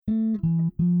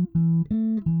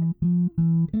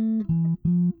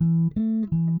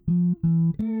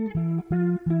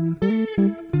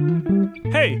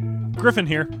Griffin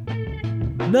here.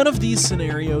 None of these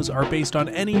scenarios are based on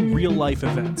any real-life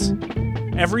events.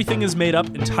 Everything is made up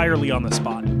entirely on the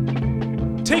spot.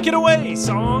 Take it away,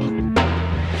 song!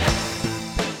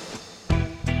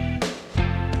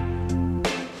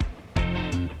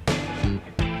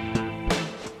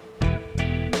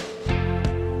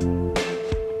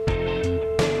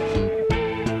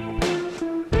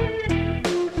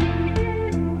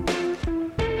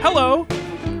 Hello!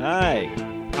 Hi.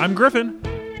 I'm Griffin.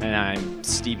 And I'm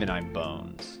Steve and I'm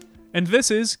Bones. And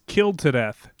this is Killed to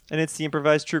Death. And it's the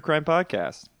improvised true crime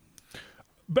podcast.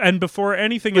 And before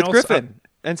anything With else... Griffin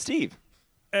and Steve.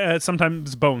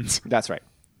 Sometimes Bones. That's right.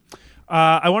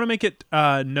 I want to make it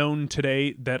known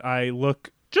today that I look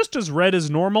just as red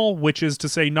as normal, which is to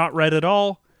say not red at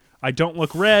all. I don't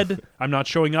look red. I'm not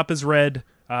showing up as red.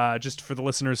 Just for the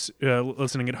listeners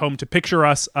listening at home to picture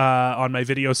us on my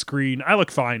video screen. I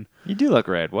look fine. You do look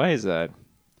red. Why is that?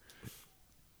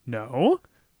 No.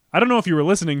 I don't know if you were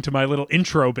listening to my little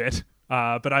intro bit,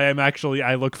 but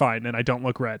I look fine, and I don't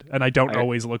look red, and I don't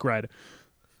always look red.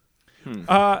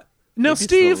 Now, Maybe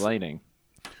Steve, it's the lighting.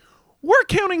 we're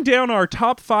counting down our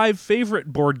top 5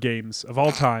 favorite board games of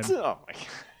all time. Oh my god.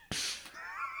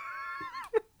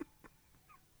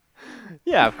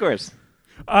 Yeah, of course.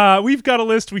 We've got a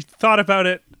list. We thought about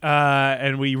it,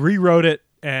 and we rewrote it,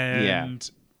 and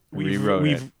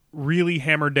we've really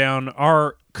hammered down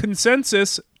our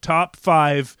consensus top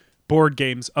 5 board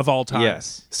games of all time.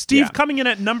 Yes. Steve, coming in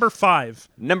at number 5.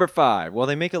 Number 5. Well,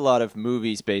 they make a lot of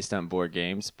movies based on board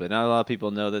games, but not a lot of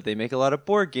people know that they make a lot of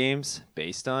board games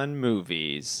based on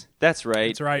movies. That's right.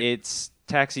 That's right. It's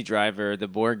Taxi Driver, the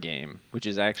board game, which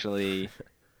is actually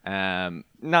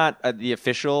not the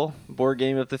official board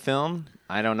game of the film.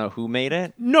 I don't know who made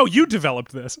it. No, you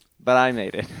developed this. But I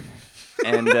made it.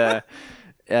 And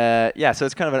so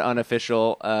it's kind of an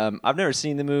unofficial. I've never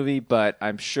seen the movie, but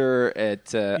I'm sure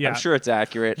it's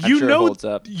accurate. I'm sure it holds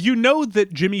up. You know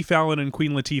that Jimmy Fallon and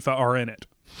Queen Latifah are in it.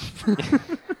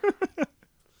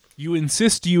 You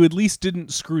insist you at least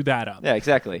didn't screw that up. Yeah,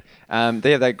 exactly.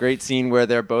 They have that great scene where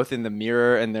they're both in the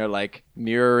mirror and they're like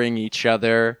mirroring each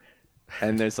other,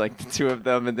 and there's like the two of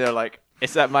them, and they're like,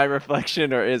 "Is that my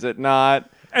reflection or is it not?"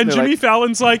 And Jimmy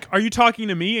Fallon's like, "Are you talking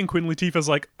to me?" And Queen Latifah's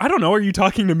like, "I don't know. Are you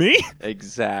talking to me?"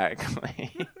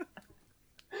 Exactly.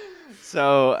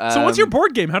 So what's your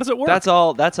board game? How does it work? That's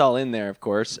all in there, of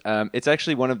course. It's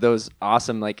actually one of those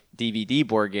awesome like DVD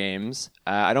board games.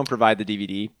 I don't provide the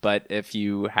DVD, but if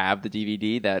you have the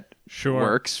DVD, that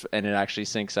works, and it actually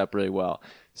syncs up really well.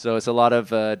 So it's a lot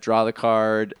of draw the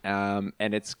card, and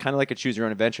it's kind of like a choose your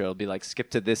own adventure. It'll be like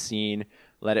skip to this scene,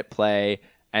 let it play,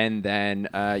 and then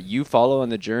you follow on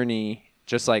the journey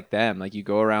just like them. Like you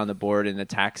go around the board in the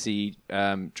taxi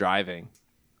driving.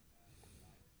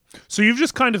 So you've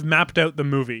just kind of mapped out the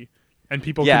movie, and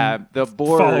people can the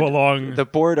board, follow along. The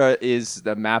board is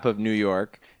the map of New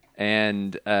York,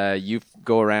 and you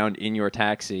go around in your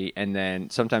taxi, and then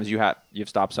sometimes you have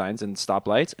stop signs and stop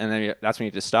lights, and then that's when you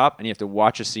have to stop, and you have to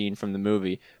watch a scene from the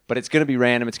movie. But it's going to be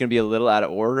random. It's going to be a little out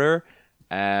of order,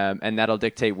 and that'll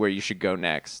dictate where you should go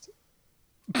next.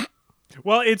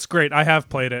 Well, it's great. I have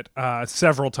played it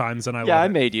several times, and I love it. Yeah, I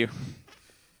made you.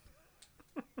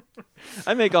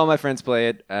 I make all my friends play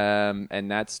it, and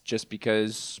that's just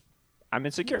because I'm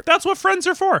insecure. That's what friends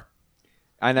are for.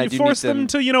 And I you do force need them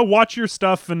to, watch your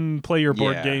stuff and play your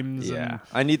board games. Yeah, and...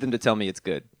 I need them to tell me it's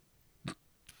good.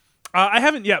 I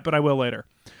haven't yet, but I will later.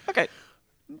 Okay.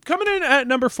 Coming in at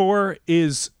number 4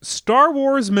 is Star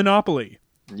Wars Monopoly.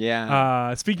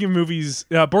 Yeah. Speaking of movies,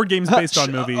 board games based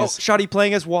on movies. Oh, Shoddy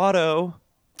playing as Watto.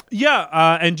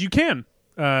 Yeah, and you can.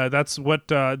 That's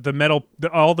what all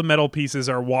the metal pieces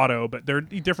are Watto, but they're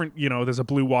different. There's a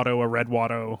blue Watto, a red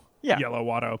Watto, yellow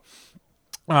Watto.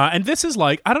 And this is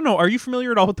like, I don't know, are you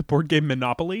familiar at all with the board game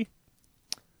Monopoly?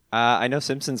 I know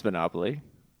Simpsons Monopoly.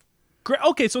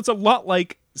 Okay, so it's a lot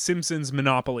like Simpsons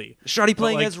Monopoly. Shoddy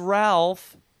playing as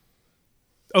Ralph.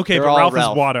 Okay, but Ralph is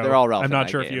Watto. They're all Ralph. I'm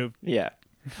not sure if you... Yeah.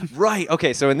 Right.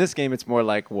 Okay, so in this game it's more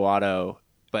like Watto,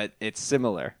 but it's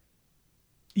similar.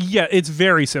 Yeah, it's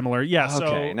very similar. Yeah.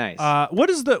 Okay, nice.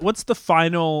 What's the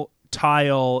final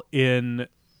tile in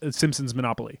Simpsons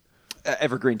Monopoly?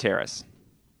 Evergreen Terrace.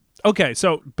 Okay,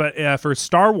 but for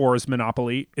Star Wars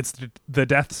Monopoly, it's the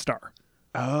Death Star.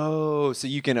 Oh, so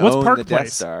you can What's own Park the Place?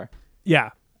 Death Star. Yeah.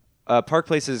 Park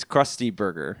Place is Krusty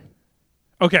Burger.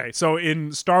 Okay, so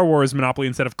in Star Wars Monopoly,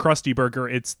 instead of Krusty Burger,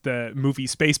 it's the movie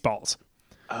Spaceballs.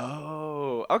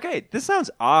 Oh, okay. This sounds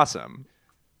awesome.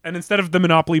 And instead of the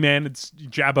Monopoly Man, it's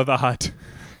Jabba the Hutt.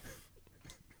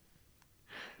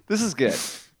 This is good.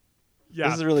 Yeah.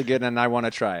 This is really good, and I want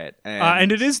to try it.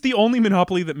 And it is the only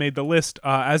Monopoly that made the list,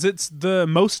 as it's the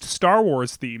most Star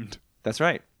Wars themed. That's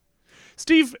right.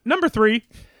 Steve, number 3.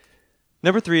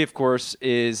 Number 3, of course,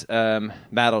 is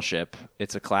Battleship.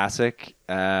 It's a classic,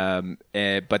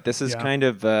 but this is kind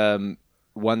of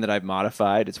one that I've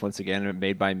modified. It's once again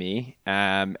made by me,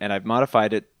 and I've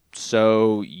modified it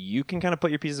so you can kind of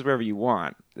put your pieces wherever you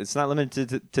want. It's not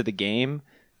limited to the game.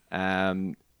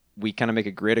 We kind of make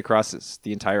a grid across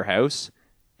the entire house,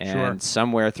 and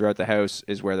somewhere throughout the house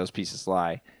is where those pieces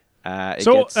lie.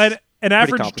 So an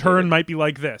average turn might be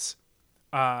like this.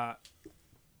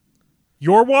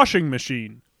 Your washing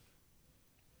machine.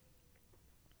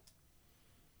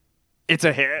 It's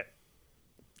a hit.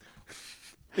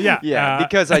 Yeah.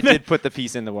 Because I did put the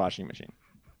piece in the washing machine.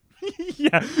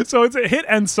 Yeah, so it's a hit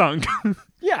and sunk.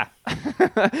 Yeah.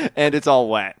 And it's all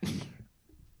wet.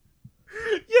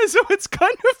 Yeah, so it's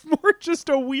kind of more just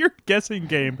a weird guessing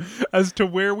game as to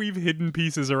where we've hidden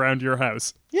pieces around your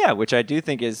house. Yeah, which I do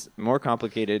think is more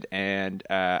complicated and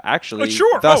actually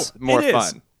thus more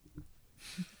fun.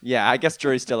 Yeah, I guess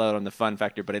jury's still out on the fun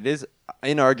factor, but it is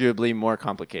inarguably more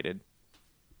complicated.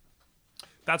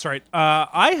 That's right.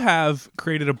 I have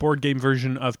created a board game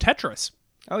version of Tetris.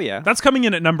 Oh, yeah. That's coming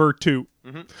in at number 2.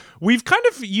 Mm-hmm. We've kind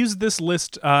of used this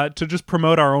list to just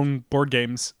promote our own board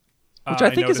games. Which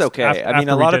I think is okay. I mean,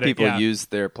 a lot of people yeah. use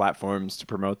their platforms to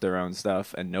promote their own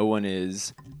stuff, and no one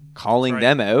is calling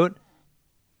them out.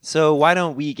 So why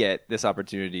don't we get this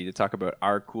opportunity to talk about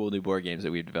our cool new board games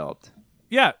that we've developed?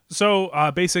 Yeah.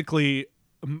 So basically,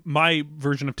 my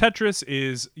version of Tetris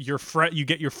is you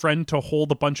get your friend to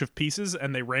hold a bunch of pieces,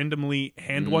 and they randomly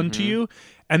hand one to you,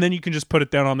 and then you can just put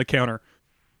it down on the counter.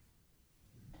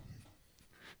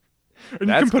 And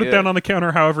you can put it down on the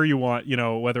counter however you want,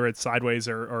 whether it's sideways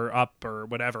or up or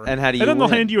whatever. And how do you And then win?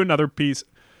 they'll hand you another piece.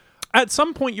 At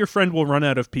some point, your friend will run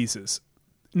out of pieces.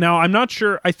 Now, I'm not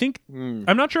sure. I'm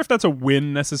not sure if that's a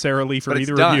win necessarily for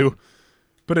either of you.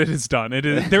 But it is done.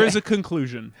 There is a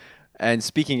conclusion. And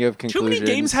speaking of conclusions, too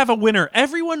many games have a winner.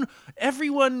 Everyone,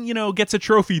 gets a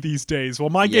trophy these days. Well,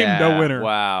 my game, no winner.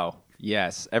 Wow.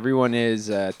 Yes. Everyone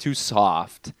is too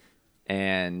soft,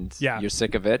 and you're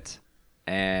sick of it.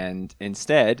 And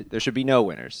instead, there should be no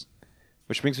winners.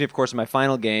 Which brings me, of course, to my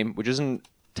final game, which isn't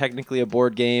technically a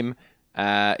board game.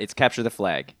 It's Capture the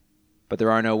Flag. But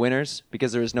there are no winners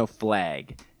because there is no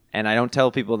flag. And I don't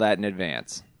tell people that in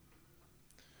advance.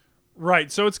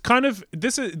 Right, so it's kind of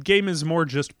this game is more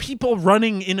just people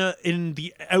running in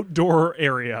the outdoor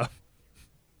area.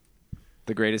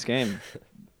 The greatest game,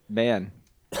 man.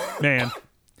 The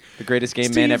greatest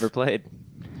game man ever played.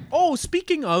 Oh,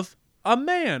 speaking of a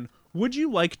man, would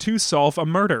you like to solve a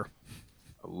murder?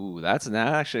 Ooh, that's a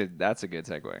good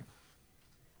segue.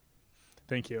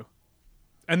 Thank you.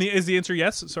 And is the answer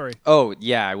yes? Sorry. Oh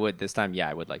yeah, I would this time. Yeah,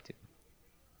 I would like to.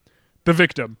 The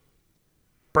victim,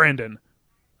 Brandon,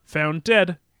 found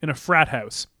dead in a frat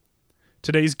house.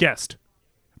 Today's guest,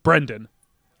 Brendan,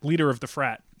 leader of the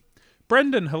frat.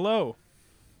 Brendan, hello.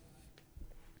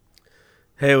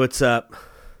 Hey, what's up?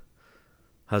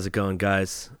 How's it going,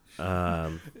 guys?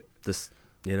 This,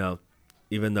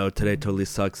 even though today totally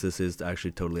sucks, this is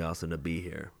actually totally awesome to be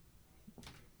here.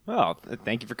 Well,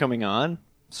 thank you for coming on.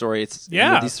 Sorry, it's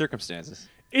under these circumstances.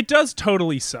 It does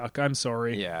totally suck. I'm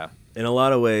sorry. Yeah. In a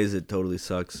lot of ways, it totally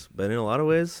sucks, but in a lot of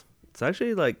ways, it's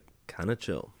actually kind of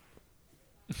chill.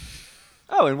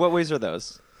 Oh, in what ways are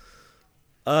those?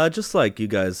 Just like you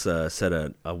guys set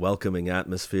a welcoming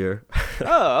atmosphere.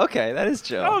 Oh, okay, that is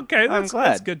chill. Okay, I'm glad.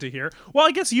 That's good to hear. Well,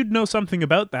 I guess you'd know something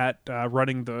about that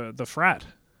running the frat.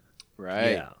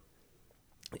 Right.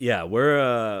 Yeah,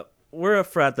 we're a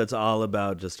frat that's all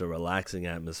about just a relaxing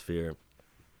atmosphere.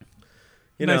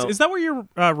 Nice. Is that where you're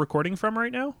recording from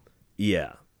right now?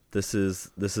 Yeah. This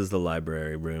is the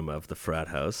library room of the frat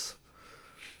house.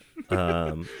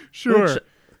 Sure. Which,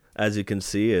 as you can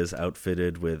see, is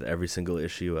outfitted with every single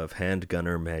issue of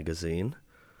Handgunner magazine.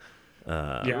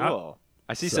 Cool.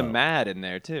 I see some Mad in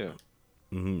there too.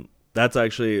 Mm-hmm. That's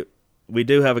actually, we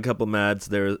do have a couple Mads.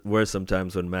 There were some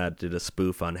times when Mad did a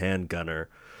spoof on Handgunner,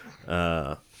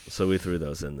 so we threw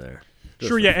those in there.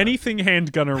 Sure, yeah. Anything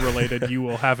Handgunner related, you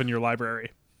will have in your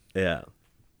library. Yeah.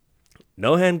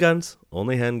 No handguns,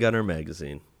 only Handgunner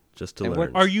magazine. Just to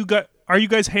learn. Are you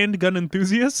guys handgun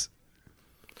enthusiasts?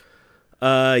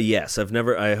 Yes.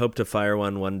 I hope to fire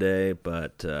one day,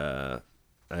 but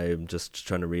I'm just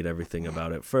trying to read everything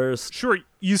about it first. Sure,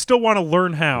 you still want to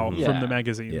learn how from the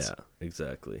magazines. Yeah,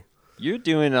 exactly. You're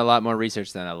doing a lot more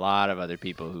research than a lot of other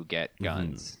people who get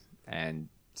guns, and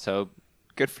so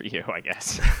good for you, I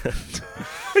guess.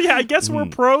 Yeah, I guess we're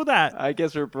pro that. I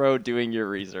guess we're pro doing your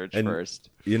research first.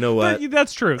 You know what?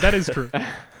 That's true. That is true.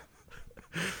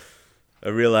 I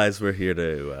realize we're here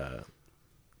to.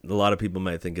 A lot of people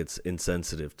might think it's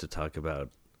insensitive to talk about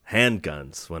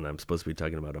handguns when I'm supposed to be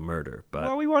talking about a murder, but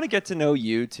well, we want to get to know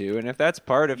you too, and if that's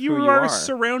part of who you are are,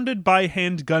 surrounded by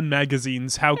handgun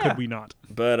magazines. How could we not?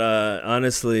 But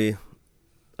honestly,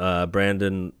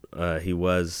 Brandon, he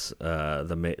was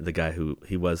the guy who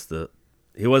he was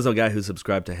the guy who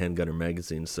subscribed to Handgunner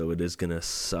magazine. So it is gonna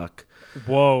suck.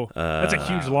 Whoa, that's a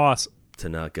huge loss to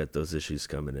not get those issues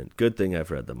coming in. Good thing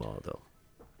I've read them all though.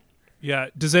 Yeah.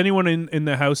 Does anyone in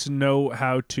the house know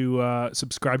how to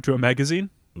subscribe to a magazine?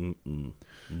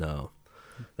 No,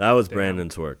 that was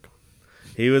Brandon's work.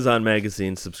 He was on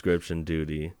magazine subscription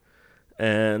duty,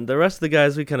 and the rest of the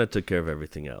guys, we kind of took care of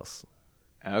everything else.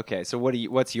 Okay, so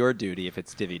what's your duty if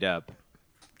it's divvied up?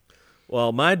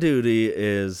 Well, my duty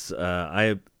is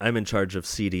I'm in charge of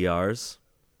CDRs,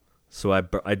 so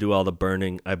I do all the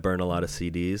burning. I burn a lot of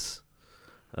CDs.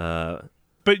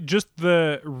 But just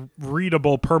the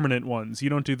readable permanent ones. You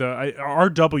don't do the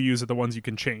RWs are the ones you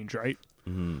can change, right?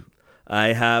 Mm-hmm.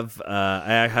 I have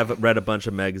read a bunch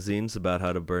of magazines about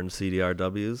how to burn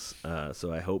CDRWs,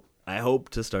 so I hope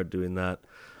to start doing that.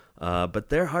 But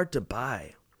they're hard to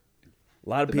buy. A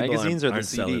lot of people magazines aren't or the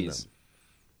CDs.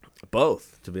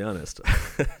 Both, to be honest.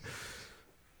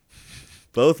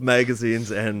 Both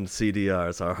magazines and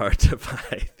CDRs are hard to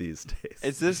buy these days.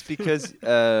 Is this because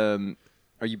are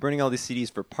you burning all these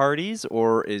CDs for parties,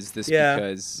 or is this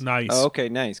because nice? Oh, okay,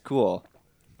 nice, cool.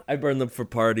 I burn them for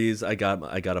parties. I got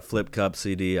a Flip Cup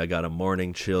CD. I got a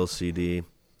Morning Chill CD.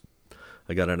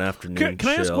 I got an Afternoon Can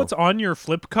I ask what's on your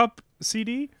Flip Cup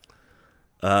CD?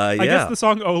 Yeah. I guess the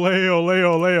song Ole, Ole,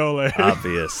 Ole, Ole.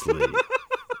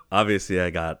 Obviously, I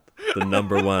got the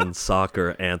number one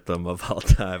soccer anthem of all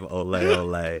time, Ole,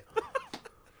 Ole.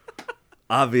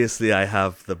 Obviously, I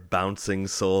have the Bouncing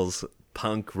Souls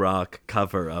punk rock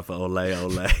cover of Ole,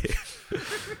 Ole.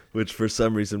 Which for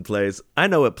some reason plays. I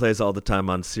know it plays all the time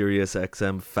on Sirius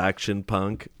XM Faction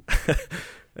Punk.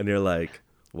 And you're like,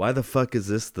 why the fuck is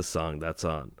this the song that's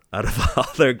on? Out of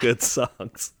all their good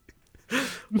songs.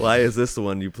 Why is this the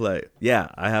one you play? Yeah,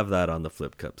 I have that on the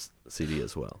Flip Cup CD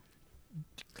as well.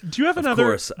 Do you have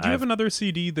another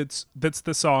CD that's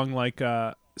the song like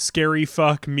Scary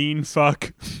Fuck, Mean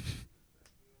Fuck,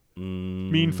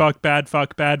 Mean Fuck, Bad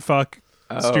Fuck, Bad Fuck,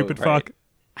 Stupid Fuck?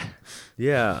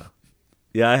 Yeah.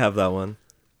 Yeah, I have that one.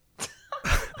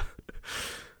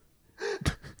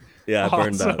 Yeah, I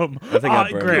burned that. I think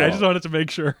I burned great. it. I just wanted to make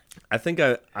sure. I think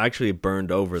I actually burned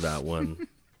over that one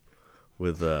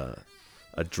with a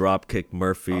Dropkick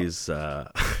Murphys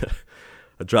a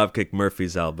Dropkick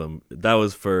Murphys album. That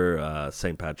was for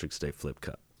St. Patrick's Day Flip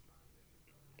Cup.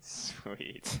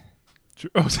 Sweet.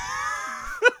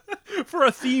 For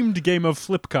a themed game of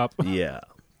Flip Cup. Yeah.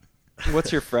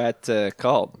 What's your frat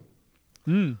called?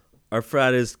 Our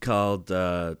frat is called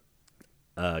Kappa.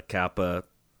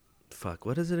 Fuck,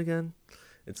 what is it again?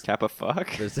 It's Kappa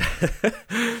Fuck?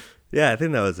 Yeah, I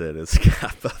think that was it. It's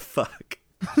Kappa Fuck.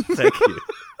 Thank you.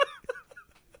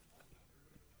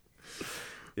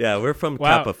 Yeah, we're from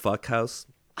Kappa Fuck House.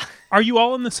 Are you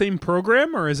all in the same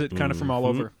program, or is it kind of from all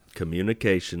over?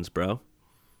 Communications, bro.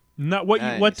 Not what?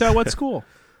 Nice. What school?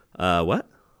 What?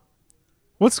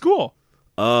 What school?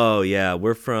 Oh yeah,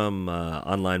 we're from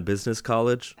Online Business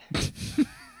College.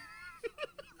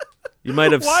 You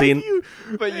might have seen.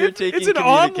 But you're taking it's an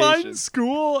online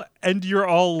school, and you're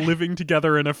all living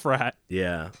together in a frat.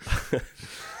 Yeah.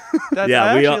 I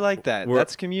actually like that.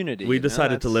 That's community. We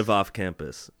decided to live off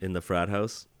campus in the frat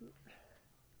house.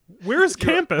 Where's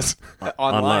campus?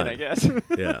 Online, I guess.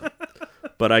 Yeah.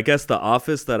 But I guess the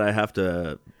office that I have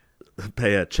to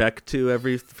pay a check to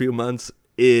every few months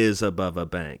is above a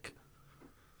bank.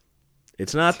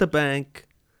 It's not the bank.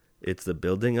 It's the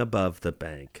building above the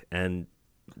bank. And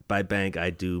by bank,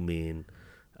 I do mean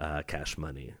cash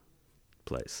money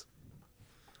place.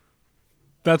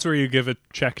 That's where you give a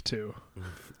check to.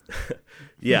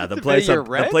 Yeah, the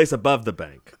place above the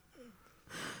bank.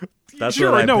 That's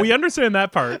sure, no, we understand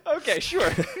that part. Okay,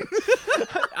 sure.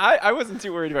 I wasn't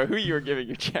too worried about who you were giving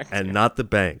your check to. And not the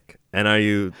bank. And I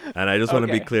just want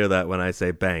to be clear that when I say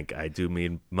bank, I do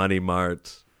mean Money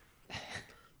Mart.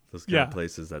 Those kind of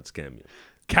places that scam you.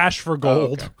 Cash for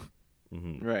gold. Oh, okay.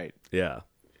 Mm-hmm. Right. Yeah.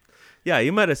 Yeah,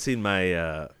 you might have seen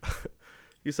my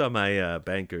you saw my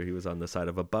banker. He was on the side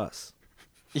of a bus.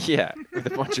 Yeah, with a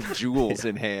bunch of jewels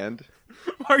in hand.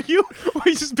 Are you?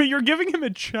 But you're giving him a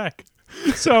check.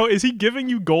 So is he giving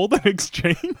you gold in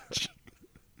exchange?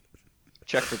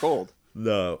 Check for gold.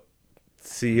 No.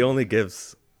 See, he only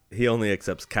gives he only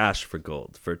accepts cash for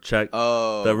gold. For check,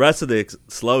 Oh. the rest of the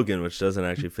slogan, which doesn't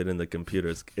actually fit in the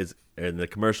computers, is in the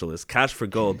commercial is cash for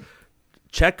gold,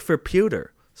 check for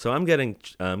pewter. So I'm getting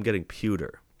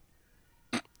pewter.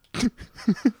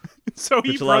 So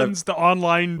he runs the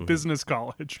online business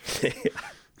college.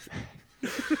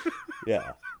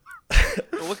 Yeah.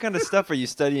 What kind of stuff are you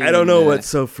studying? I don't know what's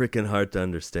so freaking hard to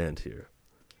understand here.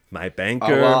 My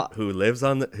banker,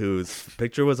 whose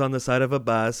picture was on the side of a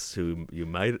bus, who you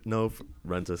might know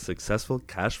runs a successful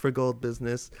cash for gold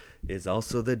business, is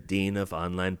also the dean of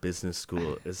online business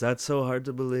school. Is that so hard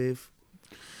to believe?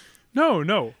 No.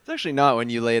 It's actually not when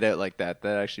you lay it out like that.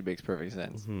 That actually makes perfect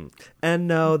sense. Mm-hmm. And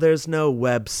no, there's no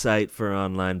website for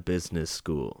online business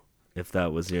school, if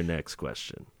that was your next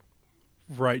question.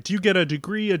 Right. Do you get a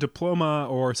degree, a diploma,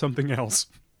 or something else?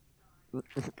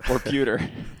 Or pewter.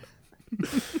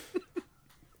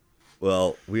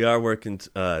 Well, we are working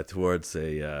towards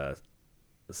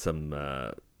some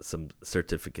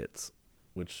certificates,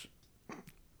 which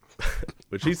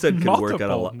he said could work at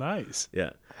a lot. Nice.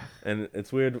 Yeah, and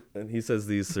it's weird. And he says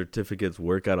these certificates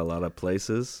work at a lot of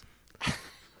places,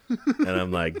 and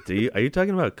I'm like, are you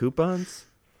talking about coupons?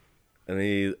 And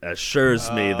he assures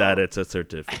me that it's a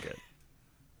certificate.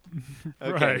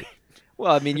 Okay. Right.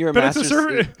 Well, I mean, you're a But master's. it's a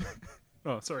certificate.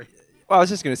 Oh, sorry. Well, I was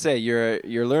just going to say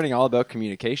you're learning all about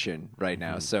communication right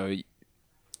now, so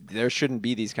there shouldn't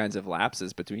be these kinds of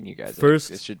lapses between you guys.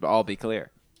 First, it should all be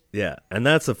clear. Yeah, and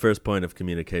that's the first point of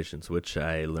communications, which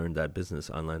I learned at Business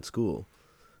Online School.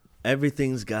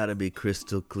 Everything's got to be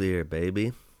crystal clear,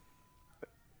 baby.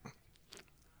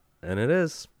 And it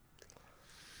is.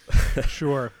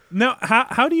 Sure. Now,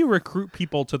 how do you recruit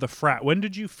people to the frat? When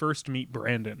did you first meet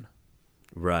Brandon?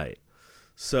 Right.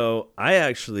 So I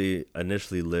actually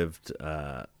initially lived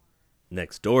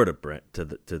next door to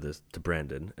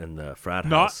Brandon and the frat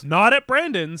house. Not at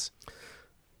Brandon's.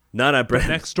 Not at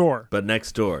Brandon. Next door. But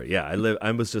next door. Yeah,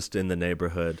 I was just in the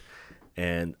neighborhood,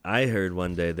 and I heard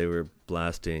one day they were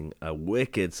blasting a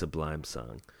wicked Sublime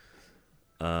song.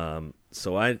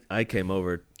 So I came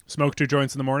over. Smoke 2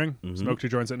 joints in the morning. Mm-hmm. Smoke 2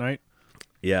 joints at night.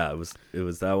 Yeah, it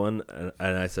was that one,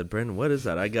 and I said, Brandon, what is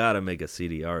that? I gotta make a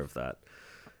CDR of that.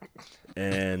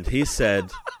 And he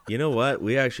said, you know what?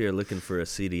 We actually are looking for a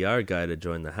CDR guy to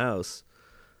join the house.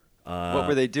 What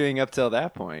were they doing up till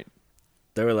that point?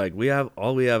 They were like, we have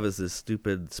is this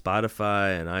stupid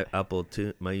Spotify and Apple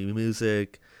my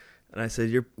music. And I said,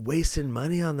 you're wasting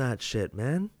money on that shit,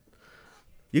 man.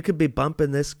 You could be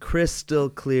bumping this crystal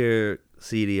clear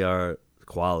CDR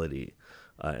quality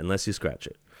unless you scratch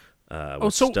it,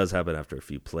 which does happen after a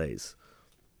few plays.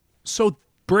 So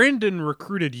Brandon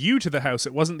recruited you to the house.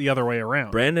 It wasn't the other way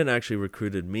around. Brandon actually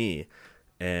recruited me,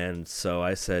 and so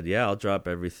I said, yeah, I'll drop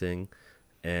everything.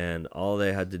 And all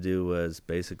they had to do was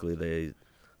basically they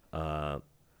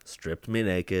stripped me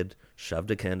naked,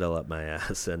 shoved a candle up my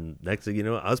ass, and next thing you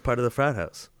know, I was part of the frat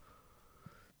house.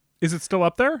 Is it still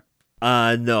up there?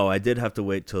 No, I did have to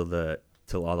wait till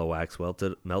all the wax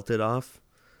melted off.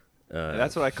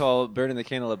 That's what I call burning the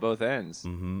candle at both ends.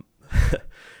 Mm-hmm.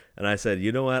 And I said,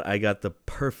 you know what? I got the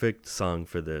perfect song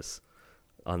for this.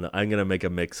 I'm gonna make a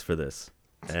mix for this.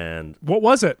 And what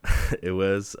was it? It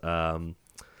was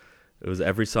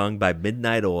Every Song by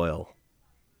Midnight Oil.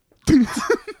 You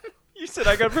said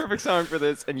I got a perfect song for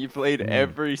this, and you played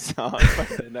every song by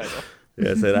Midnight Oil.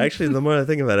 Yeah, I said actually, the more I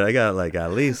think about it, I got like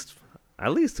at least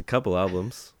a couple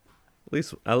albums.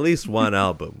 At least one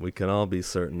album. We can all be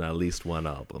certain at least one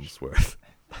album's worth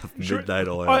of Midnight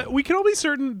Oil. We can all be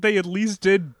certain they at least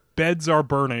did Beds Are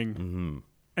Burning. Mm-hmm.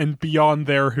 And beyond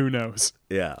there, who knows?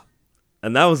 Yeah.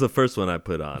 And that was the first one I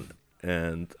put on.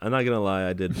 And I'm not going to lie,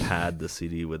 I did pad the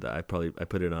CD with that. I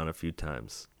put it on a few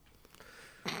times.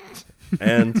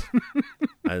 And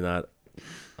I'm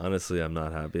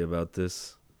not happy about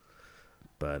this.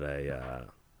 But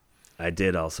I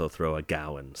did also throw a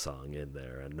Gowan song in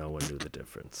there, and no one knew the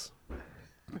difference.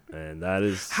 And that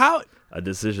is a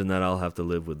decision that I'll have to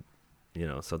live with,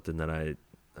 something that I'm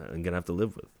going to have to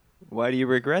live with. Why do you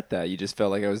regret that? You just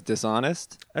felt like I was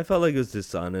dishonest? I felt like it was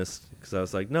dishonest because I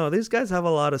was like, no, these guys have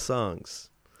a lot of songs.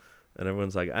 And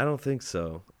everyone's like, I don't think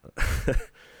so. I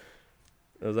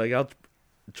was like,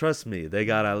 trust me, they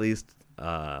got at least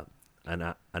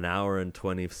an hour and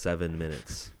 27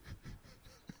 minutes.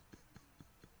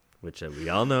 Which we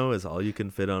all know is all you can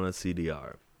fit on a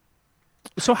CDR.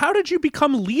 So how did you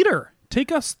become leader?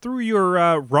 Take us through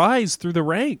your rise through the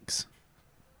ranks.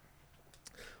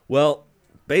 Well,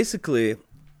 basically,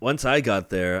 once I got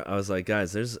there, I was like,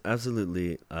 guys, there's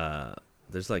absolutely,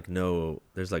 there's like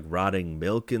rotting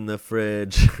milk in the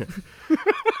fridge.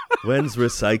 When's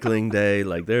recycling day?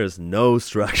 Like, there is no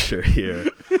structure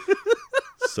here.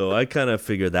 So I kind of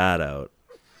figured that out.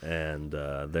 And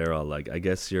they're all like, I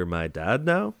guess you're my dad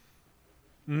now?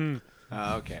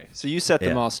 Okay. So you set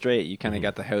them all straight. You kind of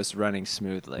got the house running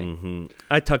smoothly.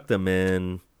 I tucked them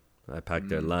in. I packed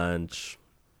their lunch.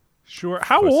 Sure.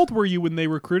 How old were you when they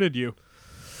recruited you?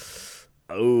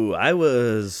 Oh, I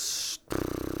was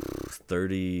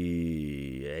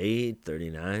 38,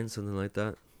 39, something like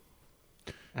that.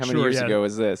 How many years ago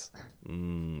was this?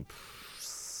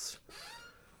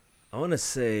 I want to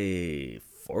say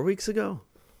 4 weeks ago.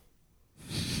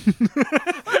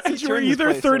 And you were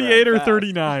either 38 or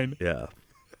 39. Yeah.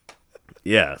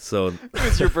 Yeah, so... It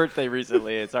was your birthday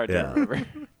recently. It's hard to remember.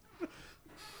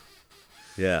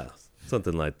 Yeah,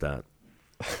 something like that.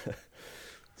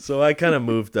 So I kind of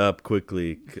moved up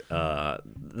quickly.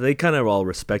 They kind of all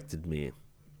respected me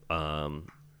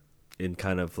in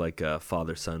kind of like a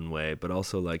father-son way, but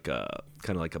also like a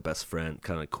kind of like a best friend,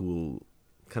 kind of cool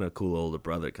older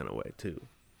brother kind of way too.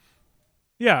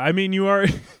 Yeah, I mean, you are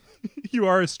you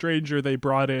are a stranger they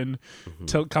brought in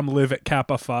to come live at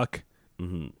Kappa Fuck.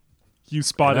 You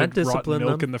spotted rotten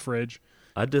milk in the fridge.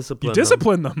 I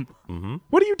discipline them.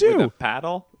 What do you do? With a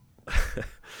paddle?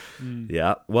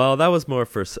 Yeah. Well, that was more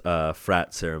for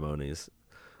frat ceremonies.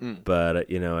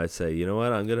 But, I'd say, you know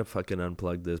what? I'm going to fucking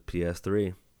unplug this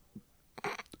PS3.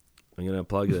 I'm going to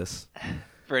unplug this.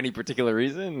 For any particular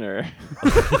reason, or?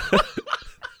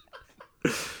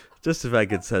 Just if I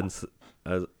could sense...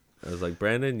 I was like,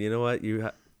 Brandon, you know what?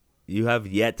 You have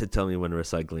yet to tell me when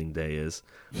recycling day is.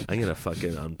 I'm going to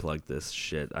fucking unplug this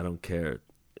shit. I don't care.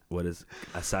 What is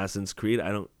Assassin's Creed?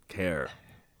 I don't care.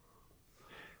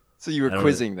 So you were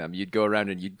quizzing them. You'd go around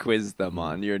and you'd quiz them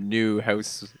on your new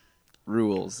house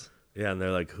rules. Yeah, and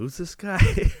they're like, who's this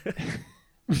guy?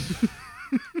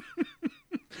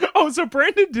 Oh, so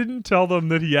Brandon didn't tell them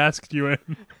that he asked you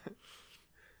in.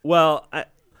 Well,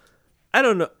 I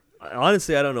don't know.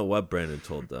 Honestly, I don't know what Brandon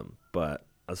told them. But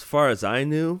as far as I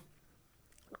knew,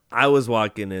 I was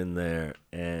walking in there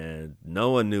and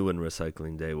no one knew when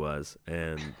recycling day was.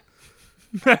 And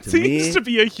that seems to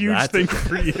be a huge thing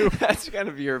for you. That's kind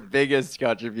of your biggest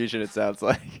contribution, it sounds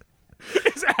like.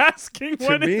 Is asking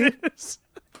when it is.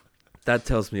 That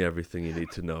tells me everything you need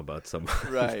to know about someone.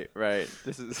 Right.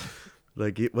 This is...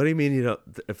 Like, what do you mean you don't...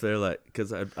 If they're like...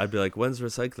 Because I'd be like, when's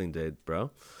recycling day,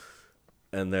 bro?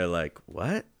 And they're like,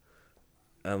 what?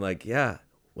 I'm like, yeah,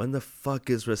 when the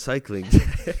fuck is recycling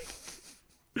day?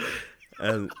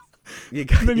 And you'd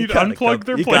unplug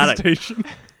their PlayStation.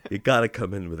 You gotta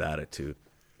come in with attitude.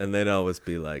 And they'd always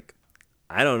be like,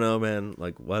 I don't know, man.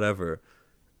 Like, whatever.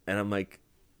 And I'm like,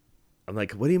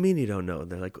 what do you mean you don't know?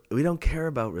 And they're like, we don't care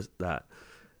about that.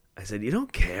 I said, you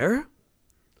don't care?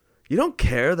 You don't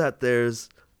care that there's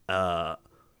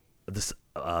this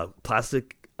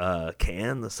plastic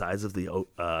can the size of the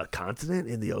continent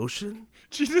in the ocean?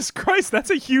 Jesus Christ, that's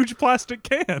a huge plastic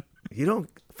can. You don't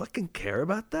fucking care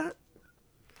about that?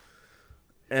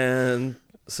 And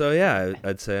so, yeah,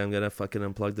 I'd say I'm going to fucking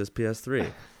unplug this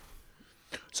PS3.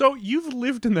 So you've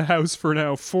lived in the house for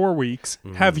now 4 weeks.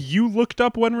 Have you looked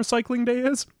up when recycling day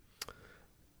is?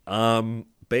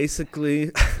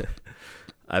 Basically,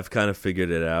 I've kind of figured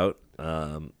it out.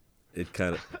 I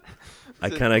kind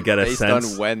of get a sense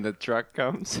based on when the truck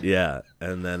comes. Yeah,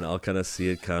 and then I'll kind of see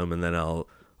it come, and then I'll,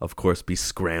 of course, be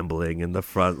scrambling in the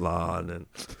front lawn, and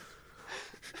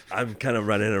I'm kind of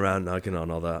running around knocking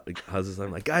on all the houses.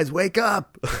 I'm like, guys, wake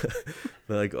up!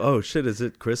 They're like, oh shit, is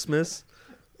it Christmas?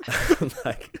 I'm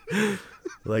like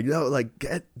no, like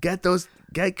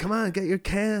come on, get your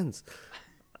cans.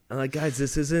 I'm like, guys,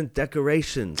 this isn't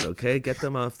decorations, okay? Get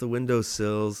them off the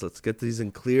windowsills. Let's get these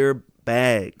in clear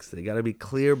bags. They got to be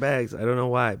clear bags. I don't know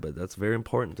why, but that's very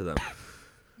important to them.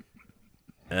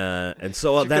 And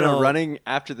so then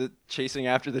chasing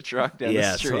after the truck down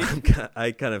the street. So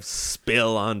I kind of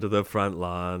spill onto the front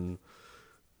lawn.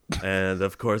 And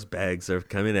of course, bags are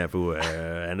coming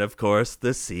everywhere. And of course,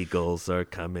 the seagulls are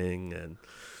coming. And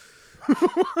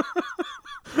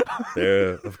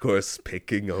they're, of course,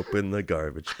 picking open the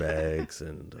garbage bags.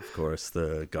 And of course,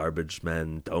 the garbage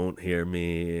men don't hear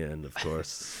me. And of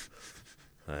course,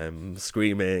 I'm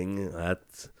screaming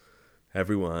at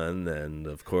everyone. And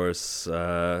of course,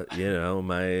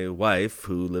 my wife,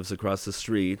 who lives across the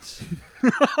street,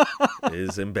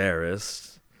 is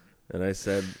embarrassed. And I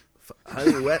said,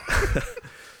 honey, what?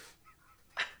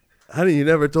 Honey, you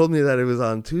never told me that it was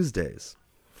on Tuesdays.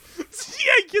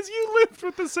 Yeah, because you lived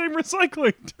with the same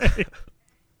recycling day.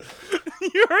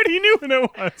 You already knew when it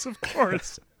was, of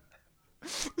course.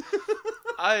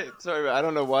 Sorry, I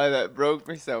don't know why that broke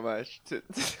me so much.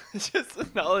 Just the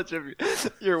knowledge of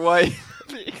your wife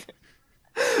being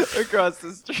across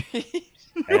the street.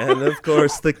 And of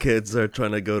course, the kids are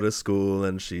trying to go to school,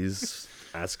 and she's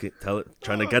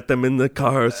trying to get them in the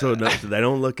car so they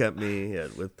don't look at me.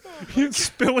 He's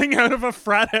spilling out of a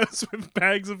frat house with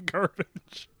bags of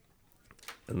garbage.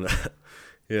 And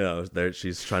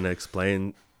she's trying to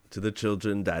explain to the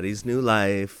children Daddy's new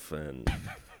life, and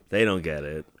they don't get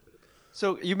it.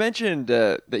 So you mentioned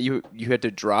that you had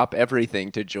to drop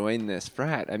everything to join this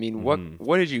frat. I mean,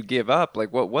 what did you give up?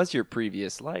 Like, what was your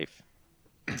previous life?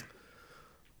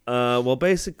 Well,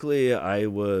 basically, I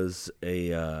was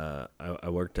I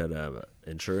worked at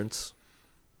insurance,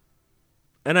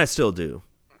 and I still do.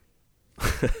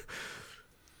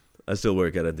 I still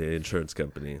work at the insurance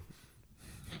company.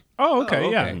 Oh,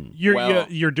 okay, yeah.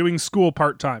 You're doing school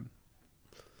part time.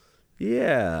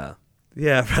 Yeah,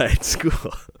 right.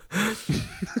 School.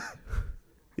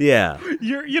 Yeah.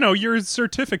 Your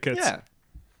certificates. Yeah.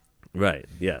 Right.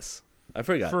 Yes. I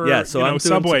forgot. So I'm doing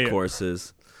Subway some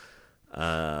courses.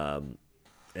 And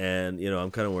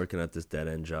I'm kind of working at this dead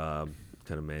end job,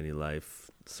 kind of Manulife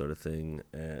sort of thing,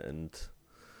 and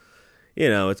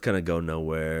it's kind of go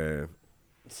nowhere.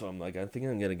 So I'm like, I think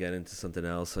I'm gonna get into something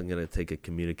else. I'm gonna take a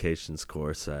communications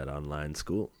course at online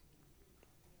school.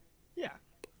 Yeah.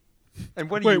 And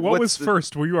what was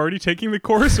first? Were you already taking the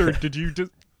course, or did you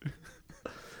just?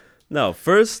 No,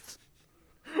 first.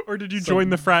 Or did you join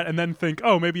the frat and then think,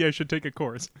 oh, maybe I should take a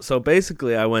course? So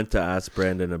basically, I went to ask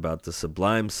Braeden about the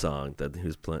Sublime song that he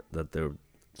was playing. That they were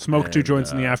smoke 2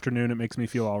 joints in the afternoon. It makes me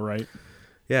feel all right.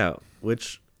 Yeah,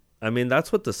 which I mean,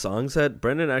 that's what the song said.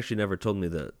 Braeden actually never told me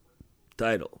the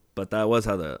title, but that was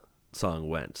how the song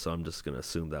went. So I'm just gonna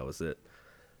assume that was it.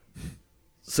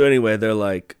 So anyway, they're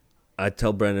like, I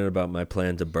tell Braeden about my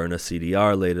plan to burn a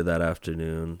CDR later that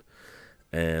afternoon.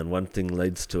 And one thing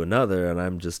leads to another, and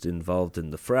I'm just involved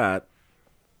in the frat.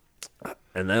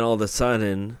 And then all of a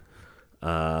sudden,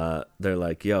 they're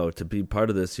like, yo, to be part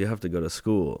of this, you have to go to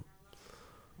school.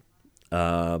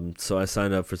 So I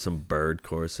signed up for some bird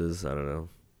courses. I don't know.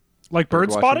 Like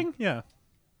bird spotting? Yeah.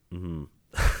 Mm-hmm.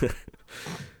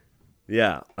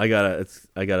 Yeah, I gotta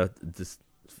just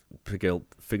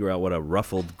figure out what a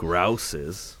ruffled grouse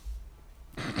is.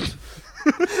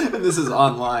 This is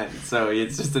online, so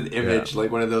it's just an image,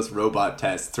 like one of those robot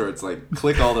tests where it's like,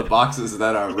 click all the boxes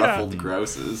that are ruffled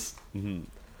grouses. Mm-hmm.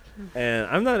 And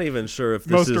I'm not even sure if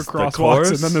this Most is are the crosswalks, course.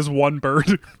 and then there's one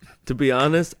bird. To be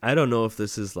honest, I don't know if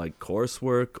this is like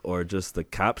coursework or just the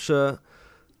CAPTCHA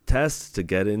test to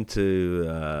get into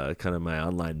kind of my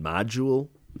online module.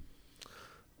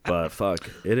 But fuck,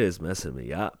 it is messing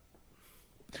me up.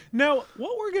 Now,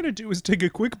 what we're going to do is take a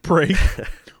quick break.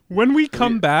 When we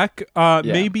come back,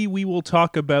 maybe we will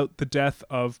talk about the death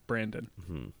of Braeden.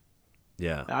 Mm-hmm.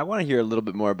 Yeah. I want to hear a little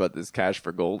bit more about this Cash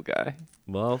for Gold guy.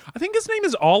 Well, I think his name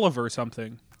is Oliver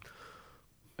something.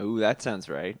 Oh, that sounds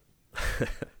right.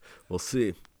 We'll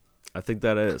see. I think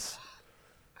that is.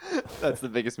 That's the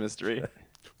biggest mystery.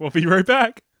 We'll be right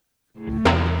back.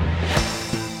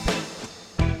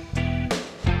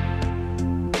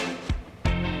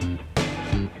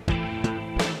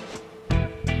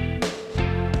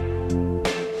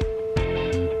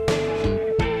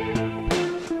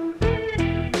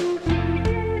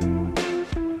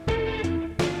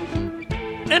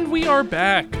 And we are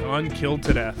back on Killed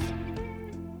to Death.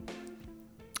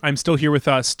 I'm still here with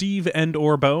Steve and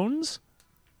or Bones.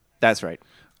 That's right.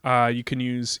 You can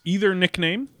use either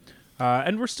nickname.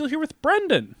 And we're still here with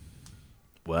Brendan.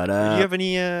 What up? Do you have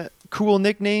any cool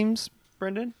nicknames,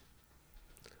 Brendan?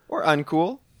 Or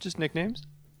uncool? Just nicknames?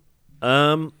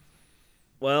 Well,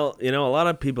 a lot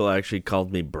of people actually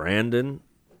called me Brandon.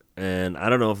 And I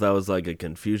don't know if that was like a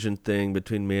confusion thing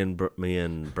between me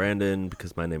and Braeden,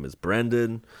 because my name is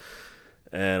Brendan,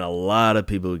 and a lot of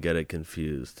people would get it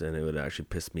confused, and it would actually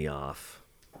piss me off.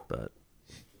 But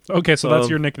okay, so that's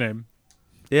your nickname.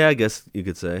 Yeah, I guess you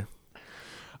could say.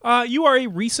 You are a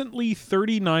recently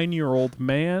 39-year-old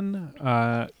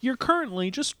man. You're currently,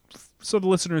 just so the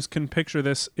listeners can picture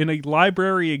this, in a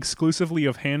library exclusively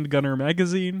of Handgunner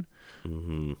magazine.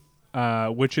 Mm-hmm.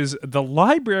 Which is the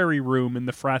library room in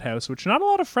the frat house, which not a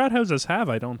lot of frat houses have,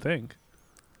 I don't think.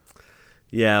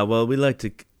 Yeah, well, we like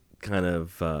to kind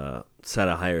of set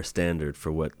a higher standard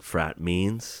for what frat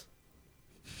means.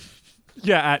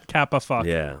 Yeah, at Kappa Fuck.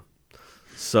 Yeah.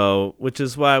 So, which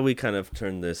is why we kind of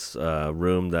turned this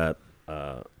room that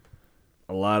a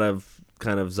lot of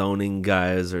kind of zoning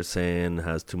guys are saying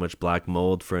has too much black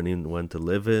mold for anyone to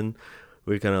live in.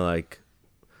 We kind of like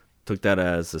took that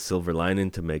as a silver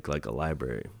lining to make like a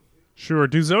library. Sure.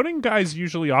 Do zoning guys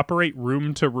usually operate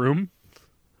room to room?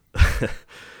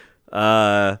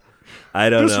 I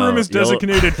don't know. This room is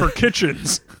designated for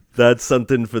kitchens. That's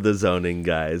something for the zoning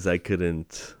guys. I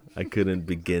couldn't I couldn't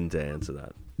begin to answer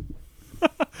that.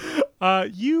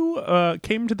 You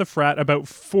came to the frat about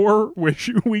 4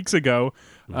 weeks ago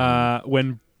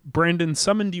when Brandon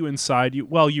summoned you inside.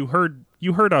 You heard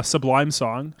a Sublime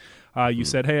song. You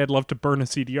said, "Hey, I'd love to burn a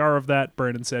CDR of that."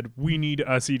 Brandon said, "We need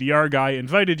a CDR guy."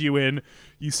 Invited you in.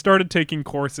 You started taking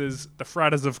courses. The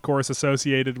frat is, of course,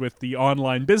 associated with the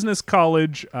online business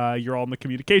college. You're all in the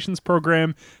communications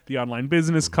program. The online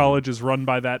business college is run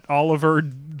by that Oliver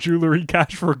Jewelry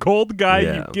Cash for Gold guy.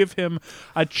 Yeah. You give him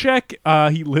a check.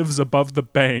 He lives above the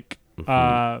bank.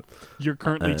 You're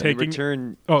currently taking. In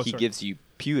return, he gives you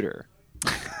pewter.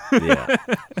 Yeah.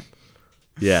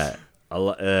 Yeah.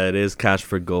 It is cash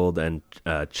for gold and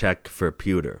check for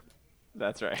pewter.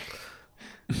 That's right.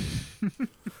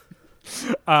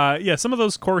 Some of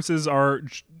those courses are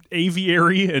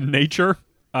aviary in nature.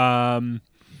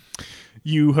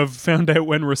 You have found out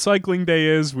when recycling day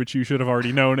is, which you should have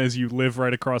already known as you live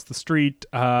right across the street.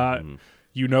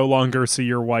 You no longer see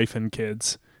your wife and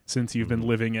kids since you've been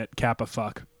living at Kappa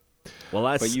Fuck. Well,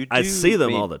 I see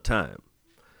them all the time.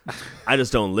 I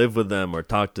just don't live with them or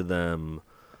talk to them.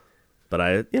 But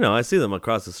I see them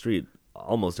across the street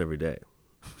almost every day.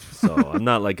 So I'm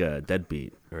not like a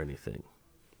deadbeat or anything.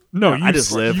 No, I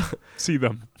just live. You see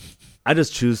them. I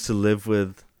just choose to live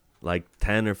with like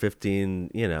 10 or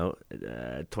 15,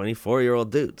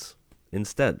 24-year-old dudes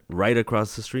instead, right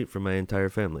across the street from my entire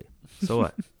family. So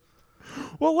what?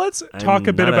 Well, let's talk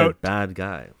a bit about a bad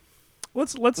guy.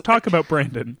 Let's talk about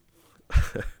Brandon.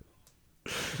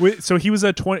 So he was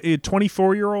a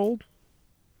 24-year-old.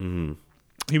 Mm-hmm.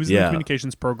 He was in the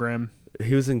communications program.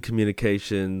 He was in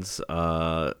communications.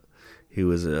 He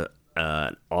was an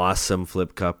awesome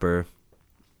flip cupper,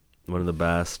 one of the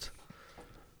best.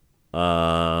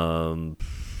 What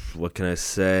can I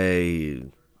say?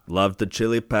 Loved the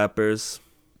Chili Peppers.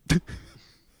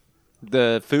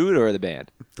 The food or the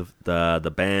band?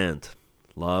 The band.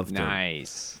 Loved them.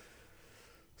 Nice.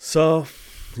 So,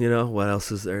 what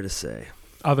else is there to say?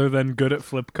 Other than good at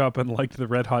flip cup and liked the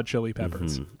Red Hot Chili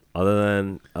Peppers. Mm-hmm. Other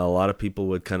than a lot of people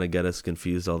would kind of get us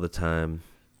confused all the time.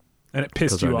 And it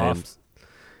pissed you off.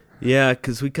 Yeah,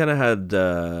 because we kind of had,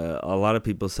 a lot of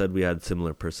people said we had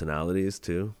similar personalities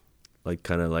too. Like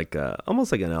kind of like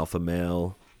almost like an alpha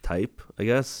male type, I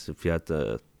guess. If you had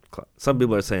to, some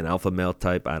people are saying alpha male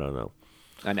type. I don't know.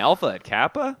 An alpha at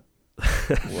Kappa?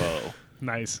 Whoa.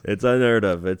 Nice. It's unheard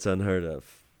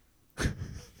of.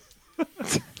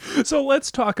 So let's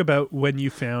talk about when you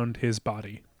found his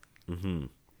body. Mm-hmm.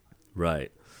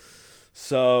 Right.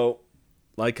 So,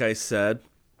 like I said,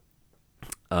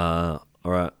 I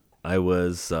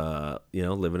was,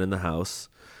 living in the house,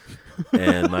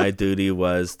 and my duty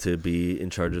was to be in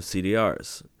charge of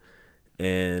CDRs.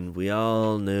 And we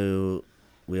all know,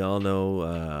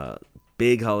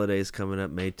 big holidays coming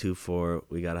up, May 2-4.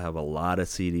 We got to have a lot of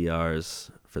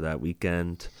CDRs for that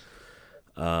weekend.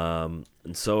 And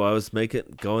so I was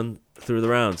going through the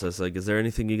rounds. I was like, is there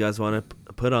anything you guys want to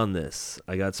put on this?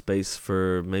 I got space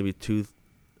for maybe two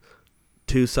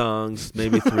songs,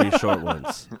 maybe 3 short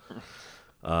ones.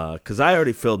 Because I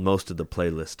already filled most of the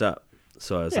playlist up.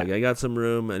 So I was like, I got some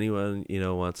room. Anyone,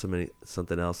 want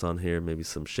something else on here? Maybe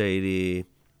some Shady.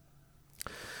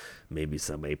 Maybe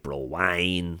some April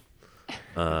Wine.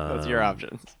 Those are your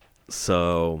options.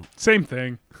 So same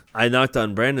thing. I knocked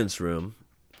on Brandon's room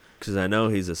because I know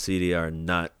he's a CDR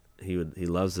nut. He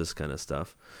loves this kind of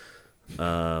stuff.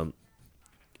 And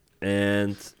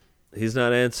he's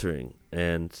not answering.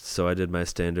 And so I did my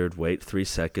standard wait 3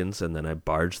 seconds, and then I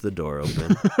barged the door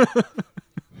open.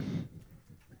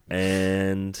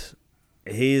 And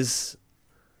he's,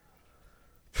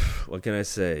 what can I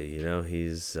say?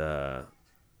 He's dead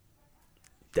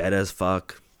as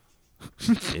fuck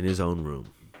in his own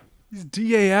room. He's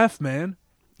DAF, man.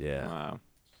 Yeah. Wow.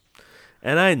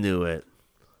 And I knew it.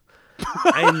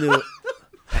 I knew it.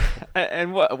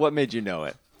 And what made you know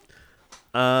it?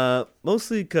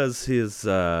 Mostly because he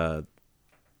had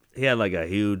like a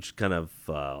huge kind of,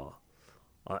 I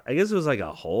guess it was like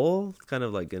a hole, kind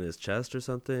of like in his chest or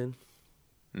something.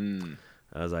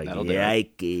 I was like,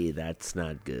 yikey, that's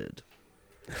not good.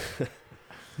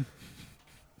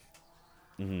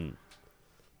 Mm-hmm.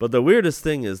 But the weirdest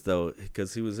thing is, though,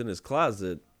 because he was in his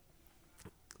closet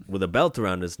with a belt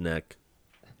around his neck,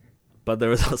 but there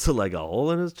was also like a hole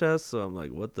in his chest, so I'm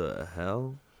like, what the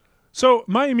hell? So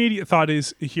my immediate thought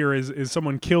is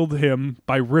someone killed him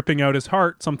by ripping out his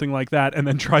heart, something like that, and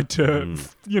then tried to,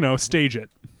 stage it.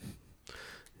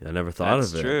 I never thought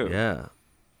That's of it. true. Yeah.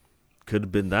 Could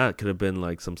have been that. Could have been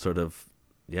like some sort of,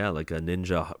 like a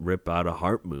ninja rip out a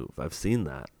heart move. I've seen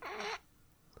that.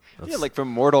 Yeah, like from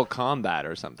Mortal Kombat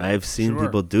or something. I've seen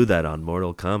people do that on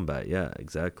Mortal Kombat. Yeah,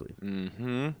 exactly.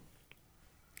 Mm-hmm.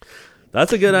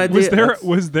 That's a good idea.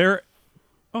 Was there?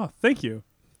 Oh, thank you.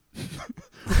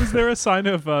 Was there a sign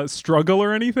of struggle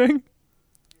or anything?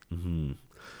 Mm-hmm.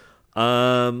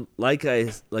 Like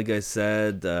I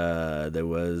said, there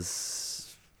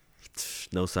was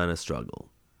no sign of struggle.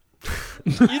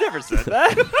 You never said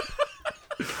that.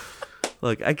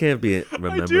 Look, I can't be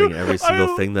remembering every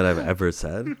single thing that I've ever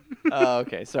said. Oh,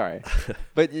 okay, sorry.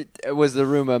 But was the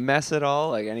room a mess at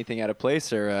all? Like anything out of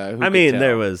place, or I mean,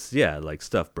 there was like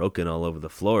stuff broken all over the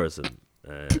floors, and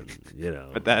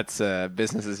But that's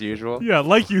business as usual. Yeah,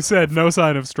 like you said, no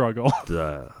sign of struggle.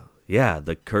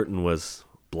 The curtain was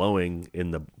blowing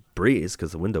in the breeze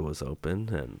because the window was open,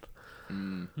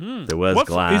 and there was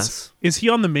glass. Is he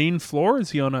on the main floor? Is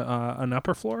he on an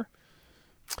upper floor?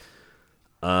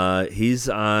 He's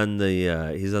on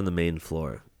the main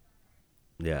floor.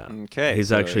 Yeah. Okay.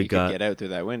 He's actually could get out through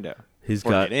that window. He's or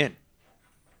get in.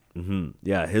 Mm-hmm.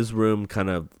 Yeah, his room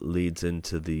kind of leads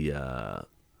into the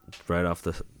right off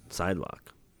the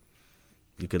sidewalk.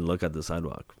 You can look at the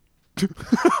sidewalk.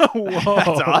 Whoa.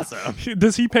 That's awesome.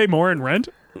 Does he pay more in rent?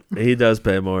 He does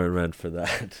pay more in rent for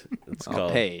that. It's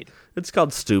paid. It's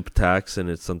called stoop tax, and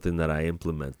it's something that I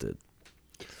implemented.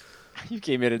 You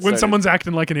came in and when someone's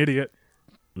acting like an idiot.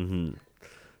 Mm-hmm.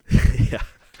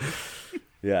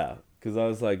 Yeah. Because I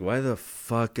was like, why the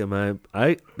fuck am I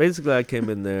came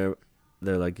in there.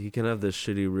 They're like, you can have this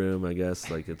shitty room, I guess.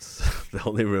 Like, it's the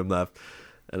only room left.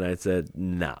 And I said,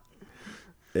 nah.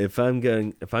 If I'm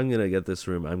gonna get this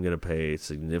room, I'm gonna pay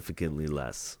significantly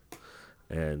less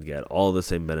and get all the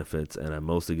same benefits. And I'm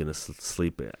mostly gonna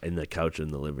sleep in the couch in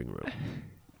the living room.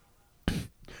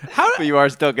 But you are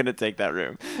still gonna take that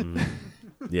room.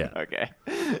 Yeah. Okay.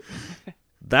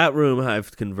 That room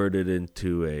I've converted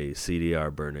into a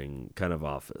CDR burning kind of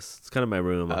office. It's kind of my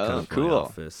room. Kind of cool. My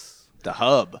office. The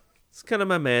hub. It's kind of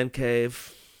my man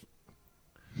cave.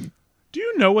 Do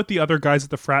you know what the other guys at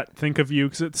the frat think of you?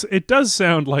 Because it does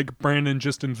sound like Brandon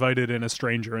just invited in a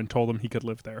stranger and told him he could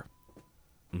live there.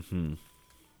 Mm-hmm.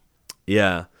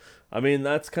 Yeah. I mean,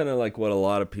 that's kind of like what a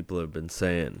lot of people have been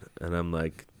saying. And I'm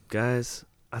like, guys,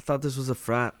 I thought this was a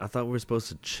frat. I thought we were supposed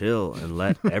to chill and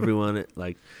let everyone,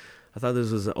 I thought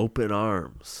this was open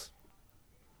arms.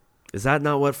 Is that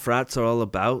not what frats are all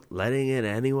about? Letting in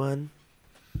anyone?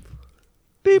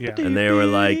 Yeah. And they were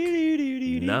like,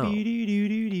 no.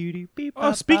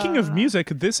 Oh, speaking of music,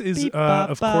 this is,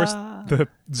 of course, the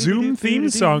Zoom theme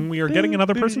song. We are getting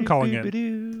another person calling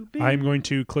in. I'm going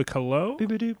to click hello.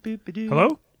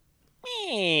 Hello?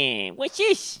 What's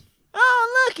this?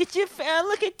 Oh, look, it's your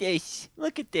look at this.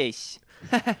 Look at this.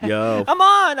 Yo. I'm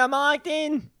logged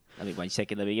in. Let me 1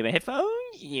 second. Let me get my headphones.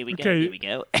 Here we go. Here we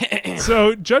go.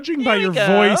 So, judging by your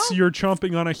voice, you're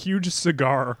chomping on a huge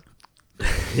cigar.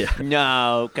 Yeah.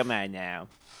 No, come on now.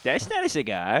 That's not a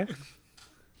cigar.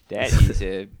 That is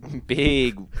a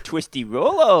big twisty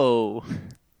Rolo.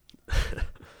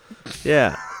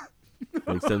 Yeah.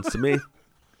 Makes sense to me.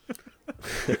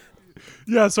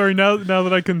 Yeah, sorry, now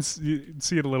that I can see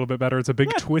it a little bit better, it's a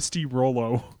big twisty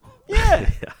Rolo. Yeah.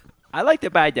 I like to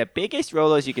buy the biggest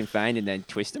Rolos you can find and then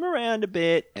twist them around a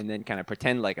bit and then kind of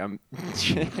pretend like I'm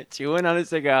chewing on a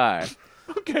cigar.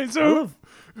 Okay, so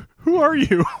who are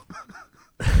you?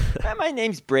 My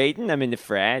name's Braeden. I'm in the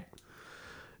frat.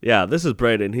 Yeah, this is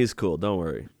Braeden. He's cool. Don't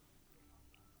worry.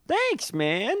 Thanks,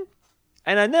 man.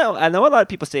 And I know a lot of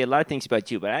people say a lot of things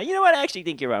about you, but you know what? I actually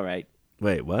think you're all right.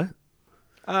 Wait, what?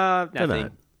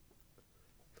 Nothing.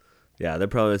 Yeah, they're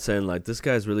probably saying, like, this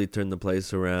guy's really turned the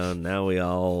place around. Now we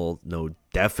all know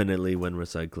definitely when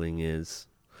recycling is.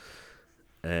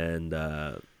 And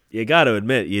you got to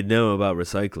admit, you know about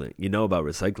recycling. You know about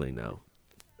recycling now.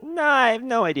 No, I have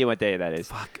no idea what day that is.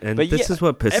 Fuck, and but this is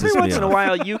what pisses me off. Every once in a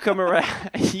while, you come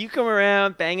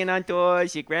around, banging on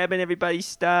doors, you're grabbing everybody's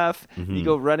stuff, you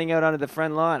go running out onto the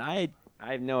front lawn. I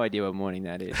have no idea what morning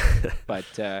that is.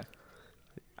 But I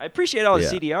appreciate all the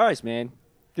CDRs, man.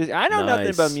 I know nothing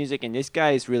about music, and this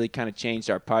guy has really kind of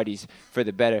changed our parties for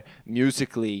the better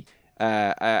musically.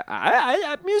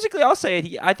 Musically, I'll say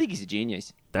it. I think he's a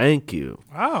genius. Thank you.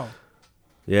 Wow.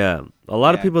 Yeah, a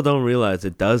lot of people don't realize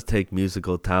it does take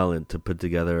musical talent to put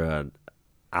together an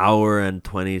hour and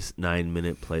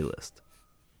 29-minute playblaylist.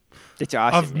 That's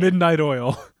awesome. Of Midnight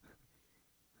Oil.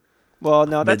 Well,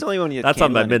 no, that's only when you. That's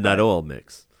on my Midnight Oil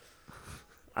mix.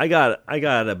 I got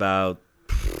about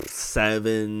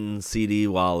 7 CD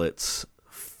wallets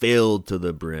filled to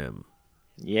the brim.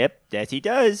 Yep, that he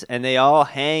does. And they all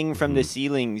hang from the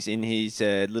ceilings in his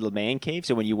little man cave.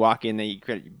 So when you walk in, they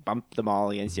bump them all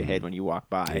against your head when you walk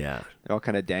by. Yeah. They're all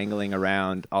kind of dangling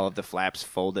around, all of the flaps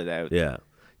folded out. Yeah.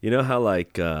 You know how,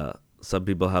 like, some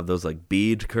people have those, like,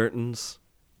 bead curtains?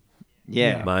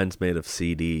 Yeah. Mine's made of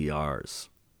CDRs.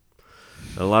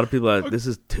 And a lot of people are like, this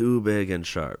is too big and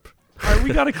sharp. All right,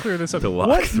 we got to clear this up. To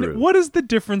walk through. What is the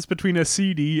difference between a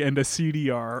CD and a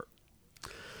CDR?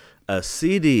 A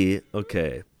CD,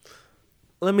 okay.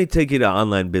 Let me take you to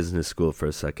online business school for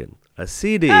a second. A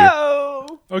CD.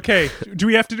 Oh! Okay, do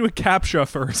we have to do a CAPTCHA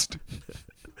first?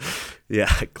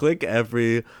 Yeah, click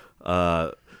every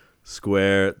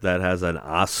square that has an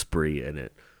osprey in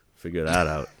it. Figure that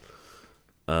out.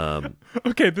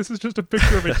 Okay, this is just a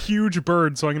picture of a huge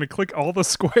bird, so I'm going to click all the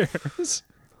squares.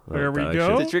 There we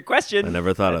go. That's a trick question. I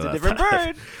never thought of that. It's a different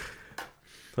bird.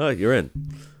 Oh, you're in.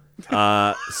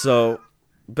 So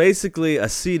basically, a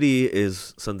CD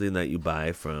is something that you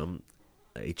buy from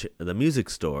the music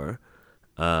store,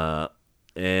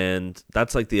 and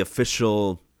that's like the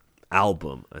official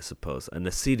album, I suppose. And the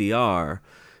CDR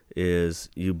is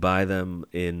you buy them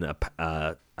in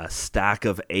a stack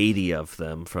of 80 of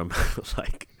them from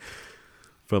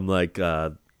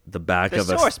the back of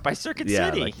The Source by Circuit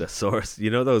City. Yeah, like the Source. You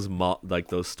know those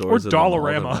those stores Or in the mall that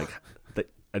are Dollarama.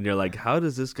 and you're like, how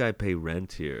does this guy pay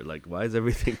rent here? Like, why is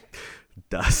everything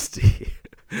dusty?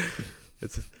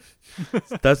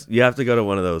 You have to go to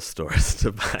one of those stores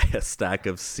to buy a stack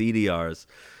of CDRs,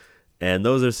 and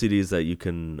those are CDs that you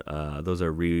can. Those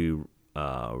are writable.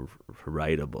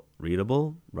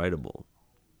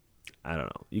 I don't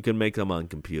know. You can make them on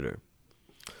computer.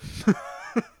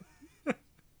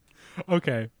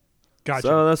 Okay, gotcha.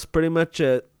 So that's pretty much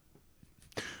it.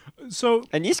 So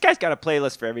And these guys got a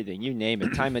playlist for everything. You name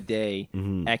it. Time of day,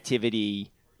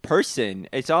 activity, person.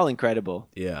 It's all incredible.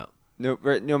 Yeah.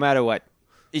 No matter what.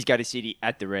 He's got a CD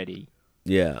at the ready.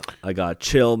 Yeah. I got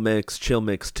Chill Mix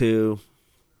 2,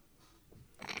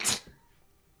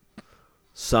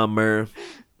 Summer.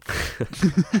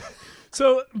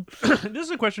 So this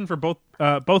is a question for both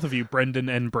of you, Brendan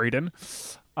and Braeden.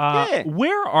 Yeah.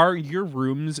 Where are your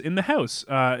rooms in the house,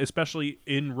 especially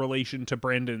in relation to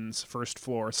Brandon's first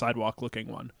floor sidewalk-looking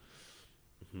one?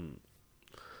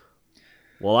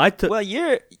 Well,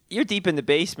 you're deep in the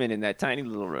basement in that tiny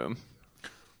little room.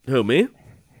 Who, me?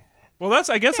 Well, that's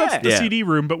the Yeah. CD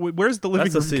room, but where's the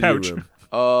living That's the room CD couch? room.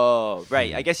 Oh,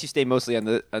 right. I guess you stay mostly on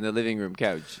the living room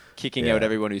couch, kicking Yeah. out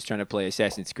everyone who's trying to play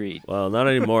Assassin's Creed. Well, not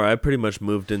anymore. I pretty much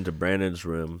moved into Brandon's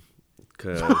room.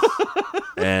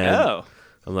 And Oh.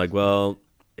 I'm like, well,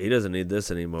 he doesn't need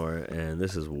this anymore, and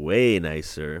this is way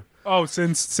nicer. Oh,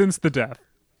 since the death.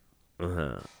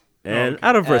 Uh-huh. And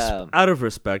Okay. out of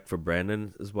respect for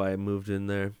Brandon is why I moved in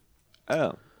there.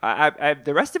 Oh.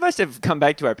 The rest of us have come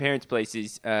back to our parents'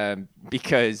 places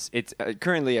because it's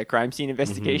currently a crime scene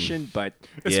investigation, but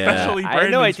Especially I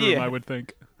had no Brandon's idea. room, I would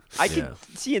think. I can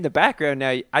see in the background now.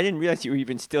 I didn't realize you were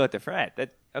even still at the frat.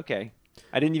 Okay.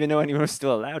 I didn't even know anyone was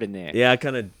still allowed in there. Yeah, I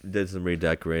kind of did some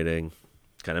redecorating.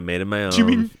 Kind of made it my own. Do you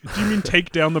mean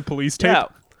take down the police tape? Yeah,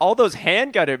 all those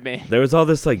handgunner men. There was all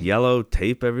this like yellow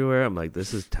tape everywhere. I'm like,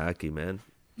 this is tacky, man.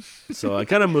 So I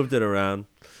kind of moved it around.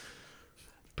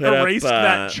 Erased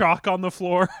that chalk on the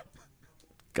floor.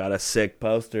 Got a sick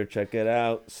poster. Check it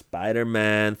out.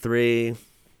 Spider-Man 3.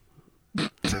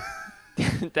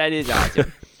 That is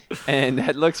awesome. And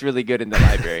that looks really good in the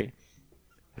library.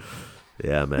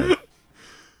 Yeah, man.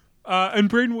 And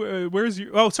Braden, where's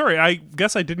you? Oh, sorry. I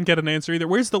guess I didn't get an answer either.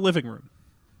 Where's the living room?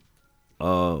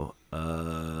 Oh,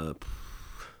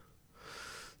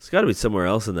 it's got to be somewhere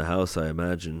else in the house, I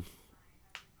imagine.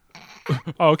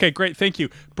 Oh, okay, great. Thank you.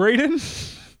 Braden,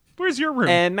 where's your room?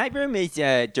 And my room is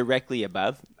directly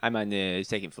above. I'm on the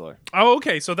second floor. Oh,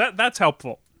 okay. So that's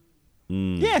helpful.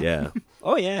 Yeah.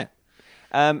 Oh, yeah.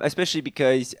 Especially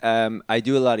because I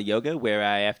do a lot of yoga where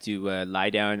I have to lie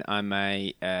down on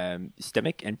my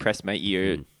stomach and press my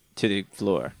ear to the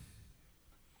floor.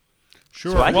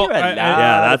 Sure. So I hear a lot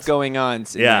that's going on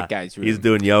in that guy's room. He's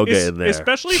doing yoga in there.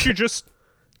 Especially if you're just...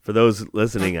 For those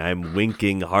listening, I'm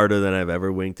winking harder than I've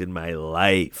ever winked in my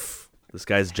life. This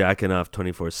guy's jacking off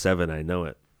 24/7. I know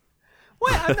it.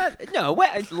 What? I'm not. No,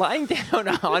 what? Lying down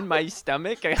on my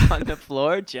stomach on the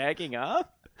floor, jacking off?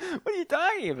 What are you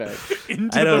talking about?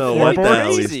 I don't know what the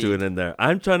hell he's Crazy. doing in there.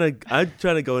 I'm trying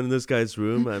to go in this guy's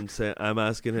room. I'm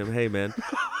asking him, hey man,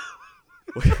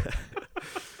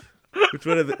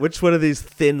 which one of these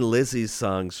Thin Lizzy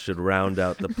songs should round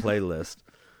out the playlist?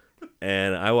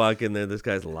 And I walk in there, this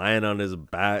guy's lying on his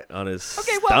back, on his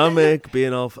stomach,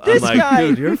 being all. I'm like, guy-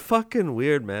 dude, you're fucking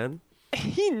weird, man.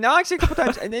 he knocks a couple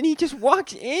times and then he just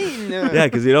walks in. Yeah,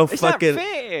 because you don't it's fucking. Not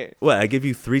fair. What? I give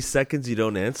you 3 seconds, you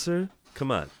don't answer?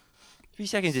 Come on. 3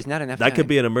 seconds is not enough. That time. could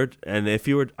be an And if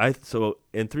you were, so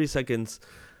in 3 seconds,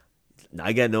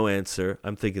 I get no answer.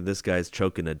 I'm thinking this guy's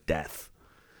choking to death.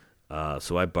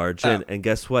 So I barge in, and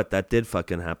guess what? That did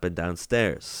fucking happen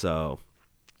downstairs. So,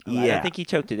 yeah. I don't think he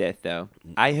choked to death though.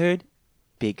 I heard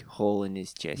big hole in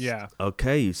his chest. Yeah.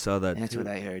 Okay, you saw that. That's too. what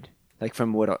I heard. Like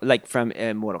from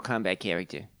a Mortal Kombat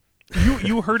character.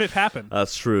 You heard it happen.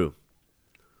 That's true.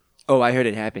 Oh, I heard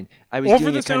it happen. I was Over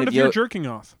doing the a kind sound of your jerking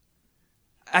off.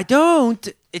 I don't.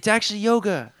 It's actually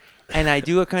yoga. And I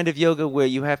do a kind of yoga where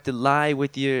you have to lie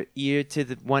with your ear to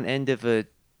the one end of a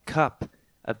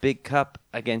big cup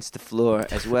against the floor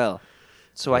as well.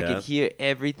 So I could hear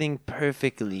everything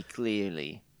perfectly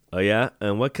clearly. Oh, yeah?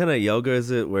 And what kind of yoga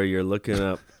is it where you're looking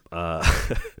up...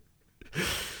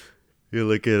 you're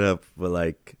looking up for,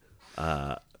 like,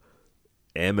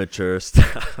 amateur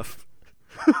stuff?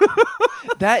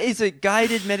 That is a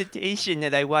guided meditation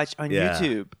that I watch on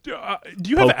YouTube. Do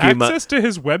you have access to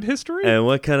his web history? And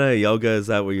what kind of yoga is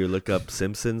that where you look up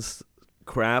Simpsons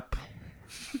crap?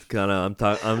 Kind of.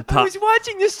 I was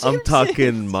watching the Simpsons. I'm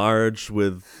talking Marge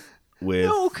with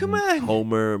no, come on.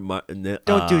 Homer.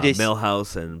 Don't do this.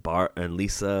 Milhouse and Bart and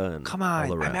Lisa and come on. all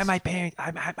the rest. I'm at my parents'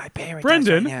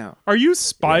 Brendan, house right now. are you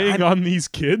spying on these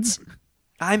kids?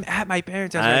 I'm at my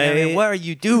parents' house right now. And what are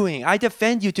you doing? I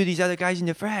defend you to these other guys in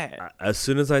the frat. As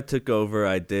soon as I took over,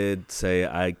 I did say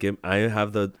I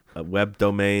have the web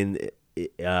domain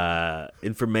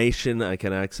information. I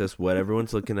can access what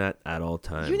everyone's looking at all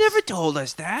times. You never told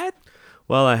us that.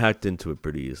 Well, I hacked into it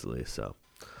pretty easily, so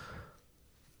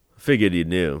figured you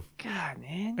knew. God,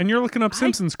 man. And you're looking up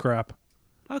Simpsons crap.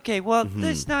 Okay, well,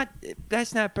 that's not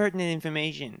pertinent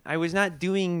information. I was not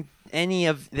doing any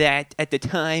of that at the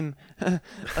time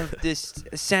of this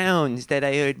sounds that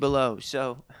I heard below.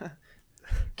 So,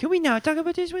 can we not talk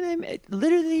about this when I'm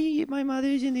literally my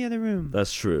mother's in the other room?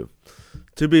 That's true.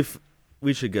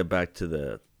 We should get back to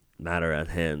the matter at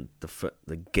hand.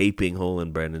 The gaping hole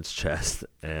in Brandon's chest,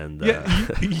 and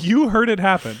you heard it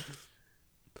happen.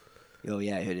 Oh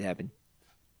yeah, I heard it happen.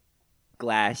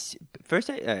 Glass. First,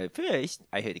 I heard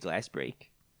a glass break,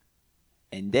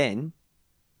 and then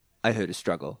I heard a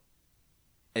struggle,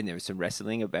 and there was some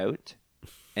wrestling about,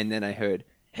 and then I heard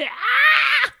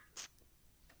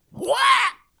what?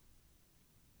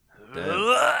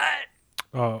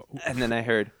 And then I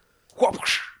heard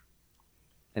whoosh,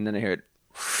 and then I heard,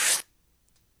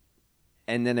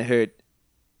 and then I heard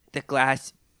the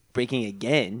glass breaking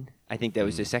again. I think that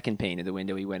was the second pane of the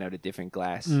window. He went out a different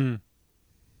glass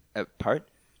part,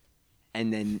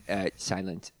 and then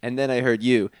silence. And then I heard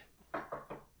you.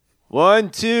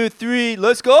 1, 2, 3,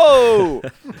 let's go.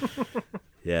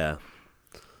 Yeah.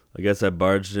 I guess I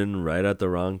barged in right at the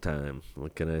wrong time.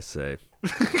 What can I say?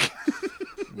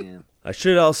 Yeah. I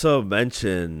should also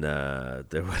mention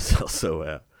there was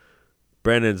also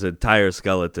Brandon's entire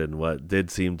skeleton, what did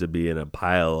seem to be in a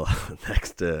pile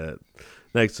next to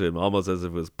him, almost as if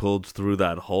it was pulled through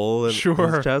that hole in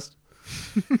his chest.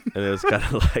 And it was kind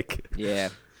of like... Yeah.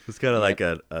 It's kind of like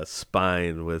a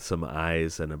spine with some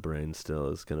eyes and a brain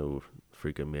still. It's kind of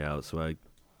freaking me out. So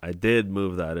I did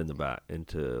move that in the back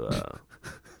into...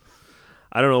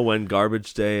 I don't know when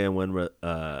garbage day and when...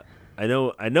 I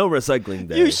know recycling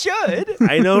day. You should.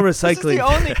 I know recycling This is the day.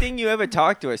 only thing you ever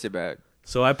talked to us about.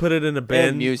 So I put it in a bin.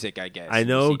 And music, I guess. I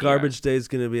know CDR. garbage day is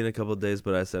going to be in a couple of days,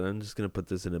 but I said I'm just going to put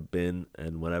this in a bin,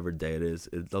 and whatever day it is,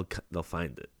 they'll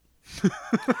find it.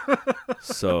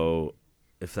 So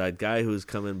if that guy who's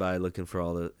coming by looking for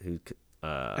all the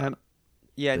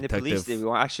and the police they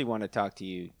actually want to talk to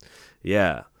you.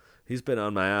 Yeah, he's been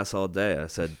on my ass all day. I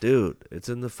said, dude, it's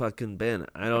in the fucking bin.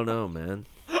 I don't know, man.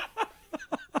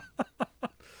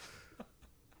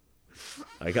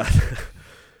 I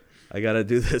gotta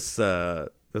do this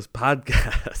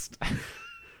podcast.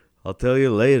 I'll tell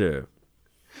you later.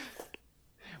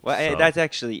 Well, that's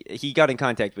actually, he got in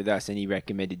contact with us and he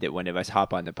recommended that one of us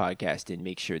hop on the podcast and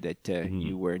make sure that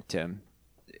you weren't,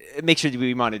 make sure that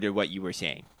we monitor what you were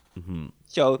saying. Mm-hmm.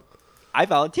 So I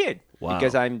volunteered Wow.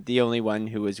 because I'm the only one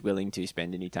who was willing to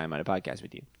spend any time on a podcast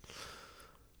with you.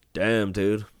 Damn,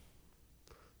 dude.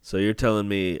 So you're telling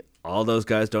me all those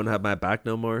guys don't have my back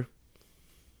no more?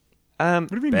 What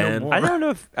do you mean Ben, no more? I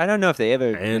don't know if they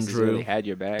ever Andrew, necessarily had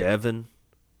your back. Devin,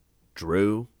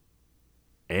 Drew,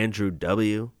 Andrew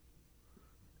W,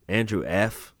 Andrew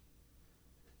F,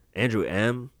 Andrew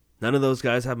M. None of those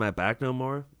guys have my back no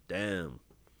more? Damn.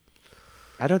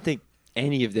 I don't think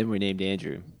any of them were named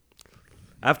Andrew.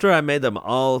 After I made them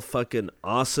all fucking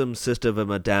awesome System of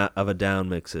a Down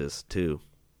mixes, too.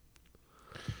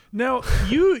 Now,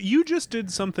 you just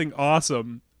did something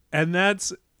awesome, and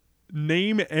that's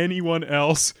name anyone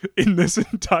else in this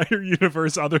entire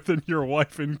universe other than your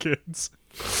wife and kids.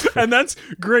 And that's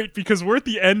great because we're at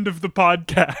the end of the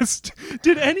podcast.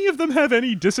 Did any of them have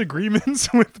any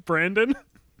disagreements with Brandon?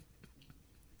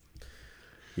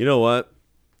 You know what?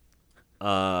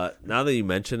 Now that you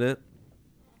mention it,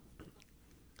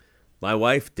 my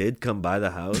wife did come by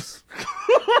the house.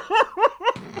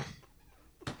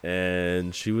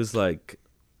 And she was like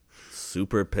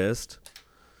super pissed.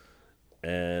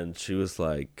 And she was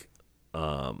like,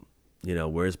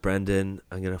 where's Brendan?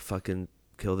 I'm going to fucking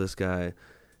kill this guy.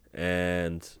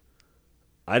 And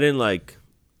I didn't like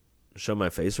show my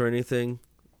face or anything,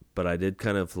 but I did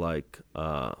kind of like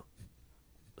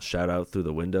shout out through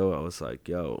the window. I was like,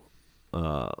 yo,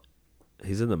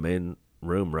 he's in the main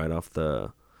room right off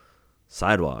the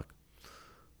sidewalk.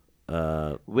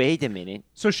 Wait a minute.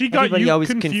 So she got Everybody you always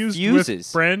confused confuses.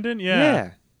 with Brandon?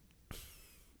 Yeah.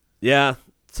 Yeah.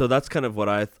 So that's kind of what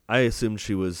I assumed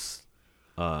she was.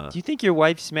 Do you think your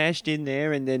wife smashed in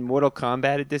there and then Mortal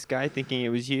Kombated this guy thinking it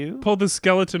was you? Pulled the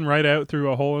skeleton right out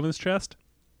through a hole in his chest?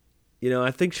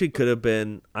 I think she could have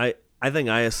been. I think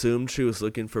I assumed she was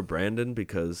looking for Brandon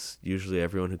because usually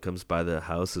everyone who comes by the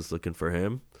house is looking for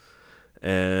him.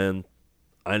 And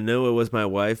I knew it was my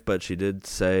wife, but she did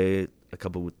say a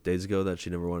couple of days ago that she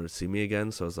never wanted to see me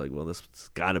again. So I was like, well, this has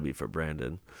got to be for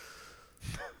Brandon.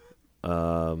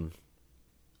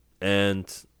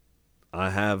 And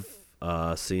I have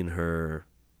seen her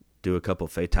do a couple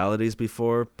fatalities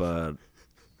before, but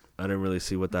I didn't really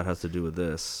see what that has to do with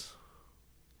this.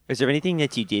 Is there anything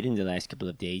that you did in the last couple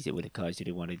of days that would have caused you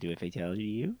to want to do a fatality to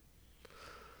you?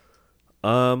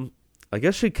 I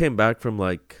guess she came back from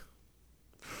like,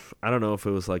 I don't know if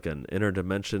it was like an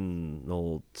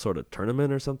interdimensional sort of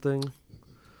tournament or something.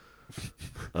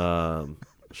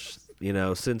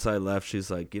 Since I left,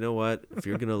 she's like, you know what? If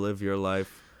you're going to live your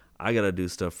life, I got to do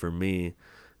stuff for me.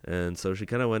 And so she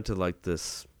kind of went to like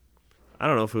this, I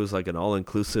don't know if it was like an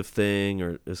all-inclusive thing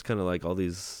or it's kind of like all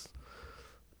these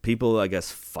people, I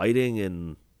guess, fighting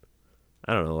in,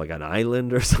 I don't know, like an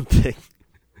island or something.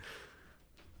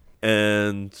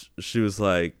 And she was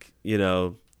like, we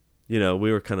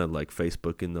were kind of like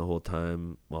Facebooking the whole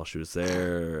time while she was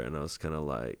there. And I was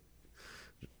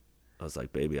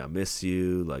like, baby, I miss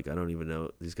you. Like, I don't even know.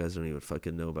 These guys don't even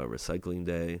fucking know about recycling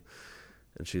day.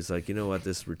 And she's like, you know what?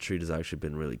 This retreat has actually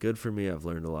been really good for me. I've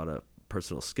learned a lot of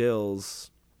personal skills.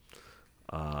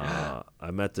 I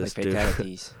met this like dude.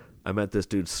 fatalities. I met this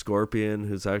dude Scorpion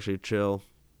who's actually chill.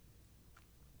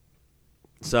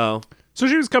 So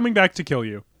she was coming back to kill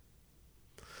you.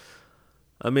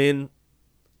 I mean,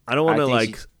 I don't want to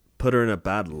like she's... put her in a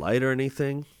bad light or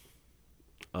anything.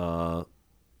 So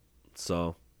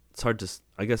it's hard to.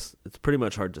 I guess it's pretty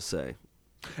much hard to say.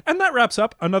 And that wraps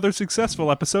up another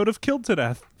successful episode of Killed to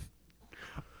Death.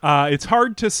 It's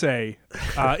hard to say.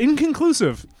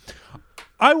 Inconclusive.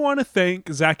 I want to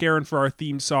thank Zach Aaron for our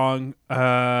theme song.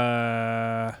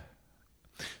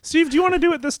 Steve, do you want to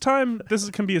do it this time? This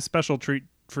can be a special treat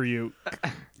for you.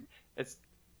 It's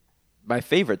my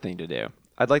favorite thing to do.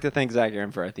 I'd like to thank Zach Aaron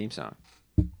for our theme song.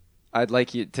 I'd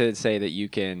like you to say that you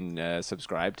can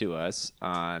subscribe to us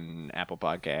on Apple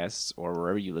Podcasts or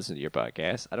wherever you listen to your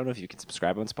podcasts. I don't know if you can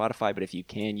subscribe on Spotify, but if you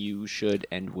can, you should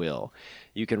and will.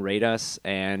 You can rate us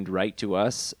and write to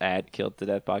us at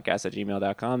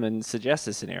killedtodeathpodcast@gmail.com and suggest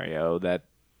a scenario that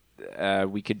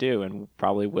we could do and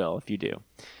probably will if you do.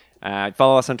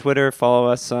 Follow us on Twitter, follow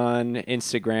us on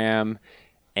Instagram,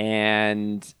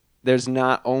 and there's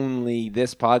not only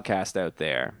this podcast out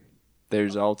there.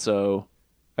 There's also...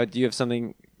 do you have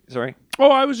something? Sorry. Oh,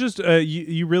 I was just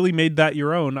you really made that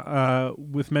your own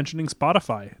with mentioning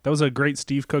Spotify. That was a great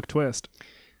Steve Cook twist.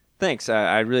 Thanks.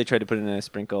 I really tried to put in a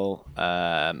sprinkle,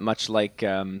 much like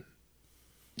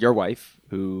your wife,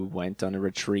 who went on a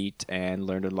retreat and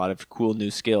learned a lot of cool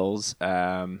new skills.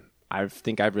 I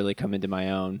think I've really come into my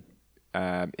own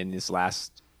in this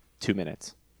last 2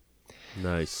 minutes.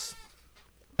 Nice.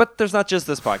 But there's not just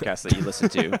this podcast that you listen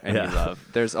to and you love.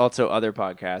 There's also other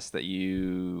podcasts that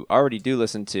you already do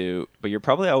listen to, but you're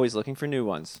probably always looking for new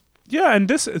ones. Yeah, and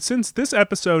since this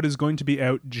episode is going to be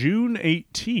out June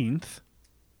 18th.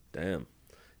 Damn.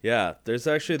 Yeah, there's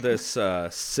actually this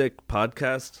sick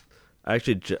podcast.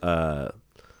 Actually,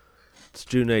 it's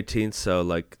June 18th, so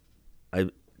like I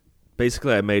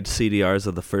made CDRs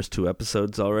of the first 2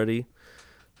 episodes already,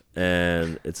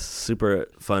 and it's super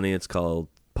funny. It's called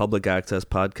Public Access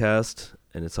Podcast,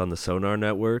 and it's on the Sonar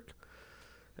Network,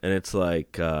 and it's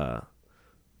like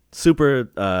super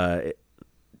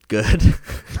good.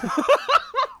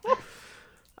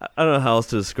 I don't know how else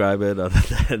to describe it other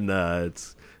than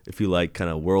if you like kind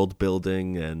of world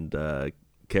building and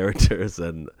characters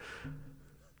and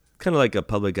kind of like a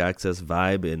public access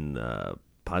vibe in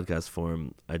podcast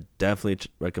form, I definitely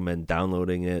recommend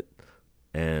downloading it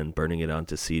and burning it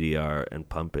onto CDR and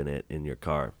pumping it in your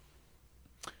car.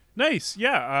 Nice.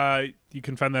 Yeah, you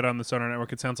can find that on the Sonar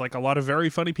Network. It sounds like a lot of very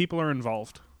funny people are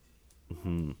involved.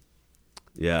 Mm-hmm.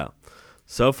 Yeah.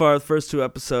 So far, the first 2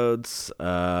 episodes,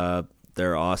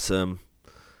 they're awesome.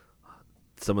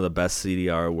 Some of the best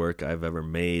CDR work I've ever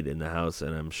made in the house,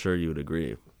 and I'm sure you would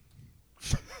agree.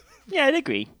 Yeah, I'd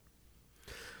agree.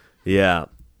 Yeah.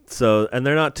 So, and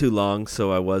they're not too long,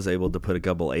 so I was able to put a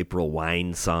couple April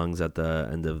Wine songs at the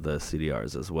end of the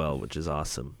CDRs as well, which is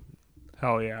awesome.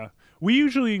 Hell yeah. We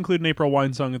usually include an April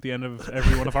Wine song at the end of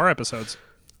every one of our episodes.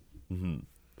 Mm-hmm.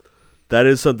 That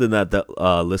is something that the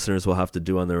listeners will have to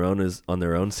do on their own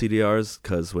CDRs,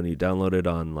 because when you download it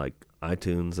on like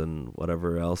iTunes and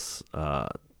whatever else,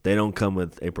 they don't come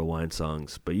with April Wine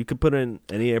songs. But you can put in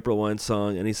any April Wine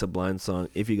song, any Sublime song,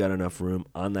 if you got enough room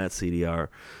on that CDR,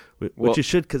 which you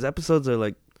should, because episodes are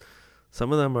like,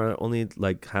 some of them are only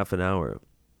like half an hour.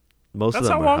 Most of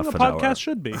them are half an hour. That's how long a podcast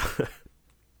should be.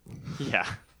 Yeah.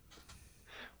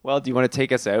 Well, do you want to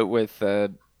take us out with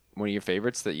one of your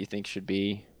favorites that you think should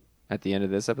be at the end of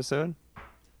this episode?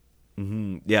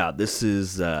 Mm-hmm. Yeah, this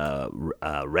is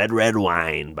Red Red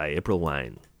Wine by April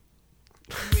Wine.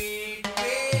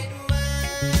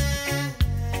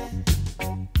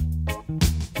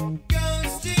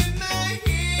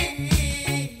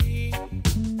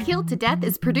 Killed to Death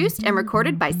is produced and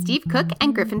recorded by Steve Cook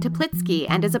and Griffin Toplitsky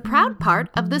and is a proud part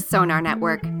of the Sonar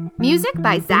Network. Music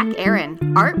by Zach Aaron.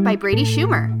 Art by Brady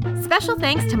Schumer. Special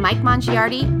thanks to Mike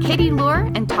Mongiardi, Katie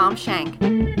Lure, and Tom Shank.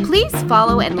 Please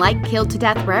follow and like Killed to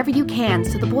Death wherever you can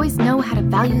so the boys know how to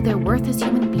value their worth as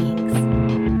human beings.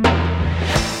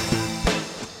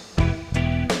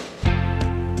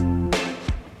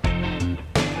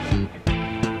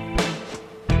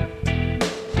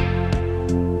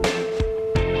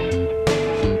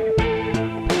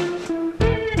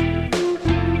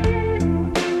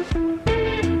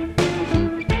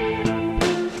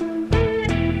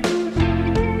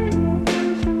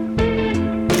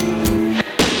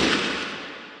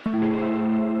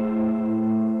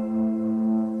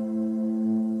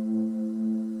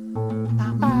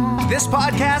 This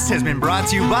podcast has been brought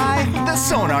to you by the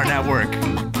Sonar Network.